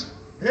values,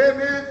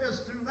 amen,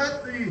 is to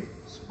let the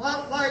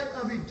spotlight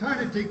of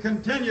eternity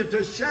continue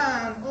to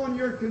shine on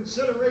your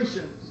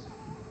considerations.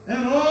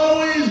 And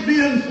always be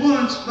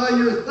influenced by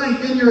your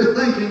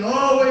thinking.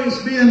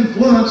 Always be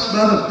influenced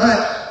by the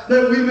fact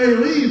that we may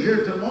leave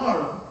here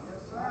tomorrow.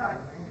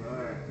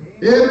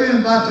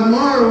 Amen. By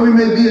tomorrow we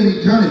may be in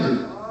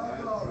eternity.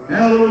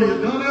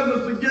 Hallelujah. Don't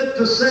ever forget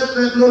to set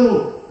that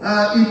little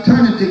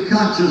eternity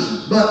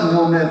conscious button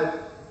on that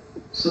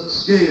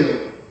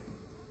scale.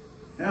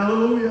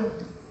 Hallelujah.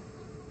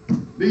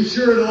 Be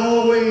sure to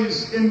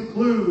always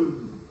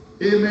include,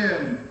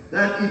 amen,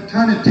 that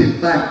eternity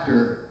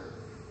factor.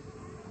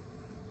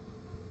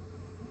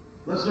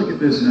 Let's look at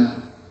this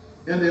now.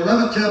 In the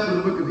 11th chapter of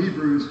the book of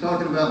Hebrews,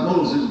 talking about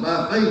Moses.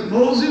 By faith,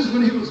 Moses,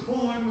 when he was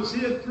born, was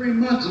hid 3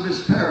 months of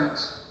his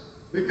parents,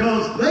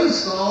 because they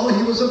saw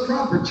he was a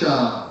proper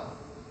child,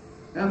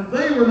 and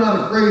they were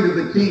not afraid of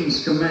the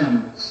king's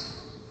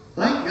commandments.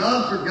 Thank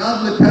God for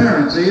godly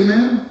parents.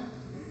 Amen.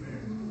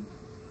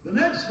 The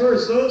next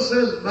verse, though,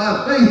 says,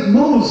 by faith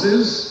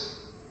Moses,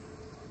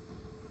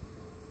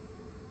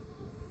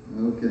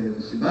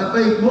 by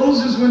faith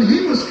Moses, when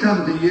he was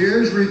come to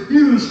years,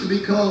 refused to be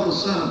called the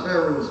son of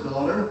Pharaoh's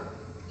daughter,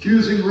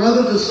 choosing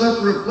rather to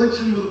suffer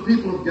affliction with the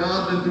people of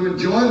God than to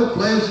enjoy the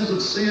pleasures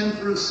of sin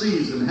for a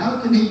season. How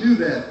can he do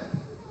that?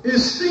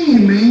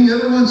 Esteeming,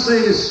 everyone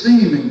say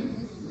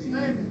esteeming.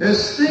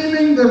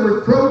 Esteeming the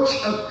reproach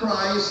of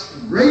Christ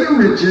greater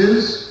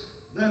riches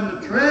than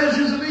the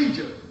treasures of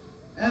Egypt.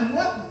 And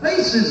what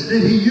basis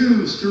did he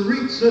use to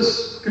reach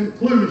this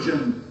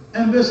conclusion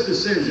and this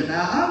decision?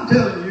 Now, I'm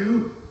telling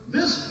you,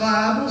 this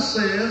Bible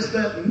says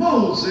that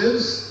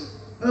Moses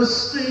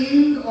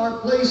esteemed or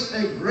placed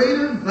a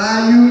greater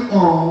value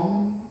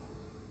on,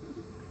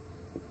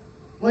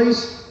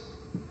 placed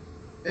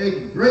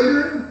a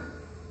greater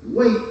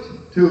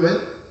weight to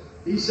it.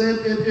 He said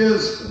it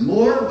is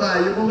more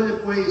valuable,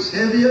 it weighs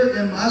heavier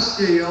in my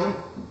scale.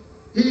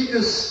 He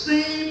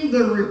esteemed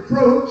the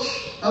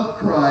reproach of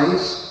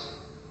Christ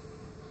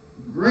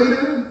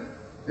greater,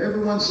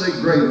 everyone say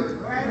greater.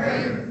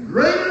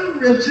 Greater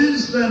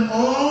riches than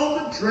all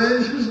the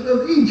treasures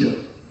of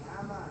Egypt.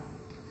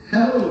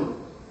 Hallelujah.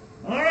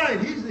 All right,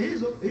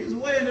 he's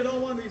weighing it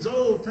on one of these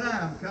old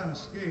time kind of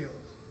scales.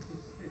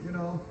 You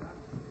know.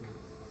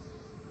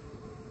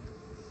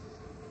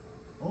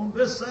 On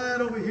this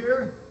side over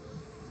here,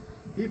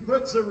 he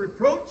puts the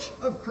reproach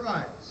of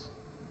Christ.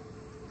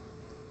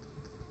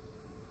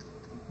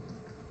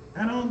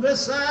 And on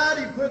this side,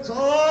 he puts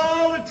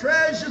all the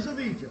treasures of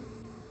Egypt.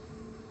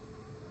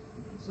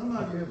 Some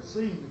of you have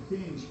seen the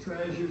king's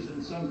treasures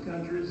in some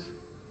countries.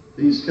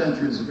 These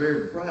countries are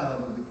very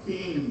proud of the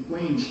king and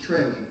queen's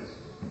treasures.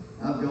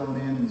 I've gone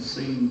in and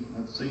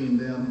I've seen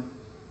them.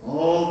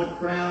 All the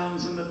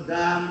crowns and the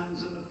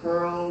diamonds and the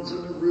pearls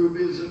and the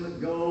rubies and the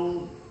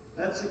gold.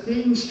 That's the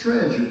king's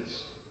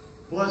treasures.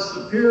 Plus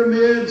the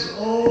pyramids,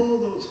 all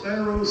those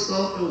pharaohs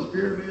thought those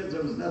pyramids,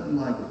 there was nothing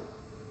like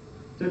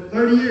it. Took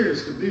 30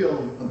 years to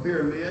build a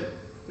pyramid.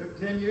 Took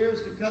 10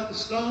 years to cut the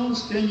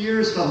stones, 10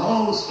 years to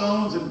haul the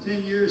stones, and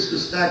 10 years to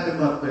stack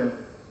them up there.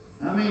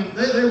 I mean,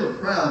 they were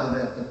proud of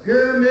that. The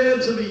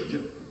pyramids of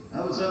Egypt. I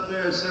was up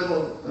there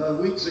several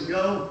weeks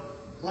ago,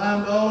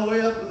 climbed all the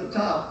way up to the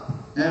top,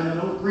 and an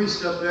old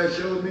priest up there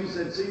showed me,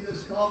 said, see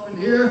this coffin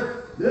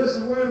here? This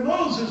is where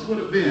Moses would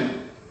have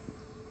been.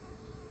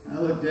 I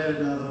looked at it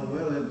and I thought,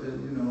 well,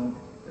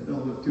 it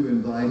don't look too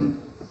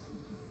inviting.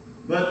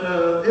 But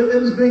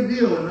it was a big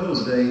deal in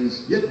those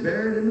days. Get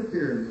buried in the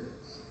pyramids.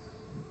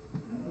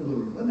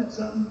 Hallelujah. Wasn't that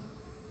something?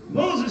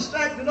 Moses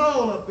stacked it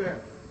all up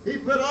there. He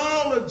put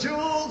all the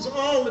jewels,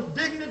 all the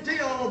dignity,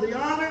 all the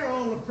honor,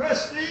 all the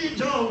prestige,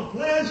 all the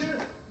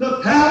pleasure, the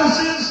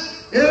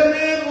palaces,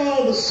 amen,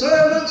 all the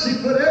servants. He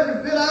put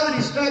every bit of it.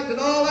 He stacked it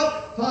all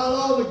up, piled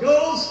all the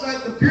gold,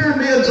 stacked the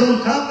pyramids on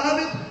top of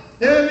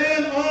it.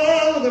 Amen,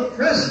 all of the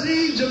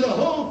prestige of the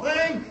whole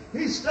thing.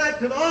 He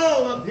stacked it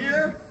all up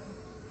here.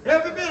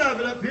 Every bit of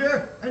it up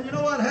here. And you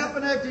know what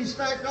happened after he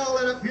stacked all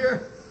that up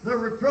here? The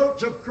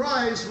reproach of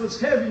Christ was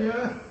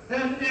heavier,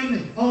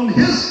 and on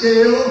his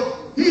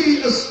scale, he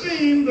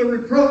esteemed the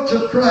reproach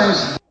of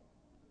Christ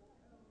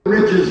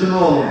riches and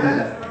all of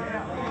that.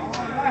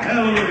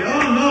 Hallelujah.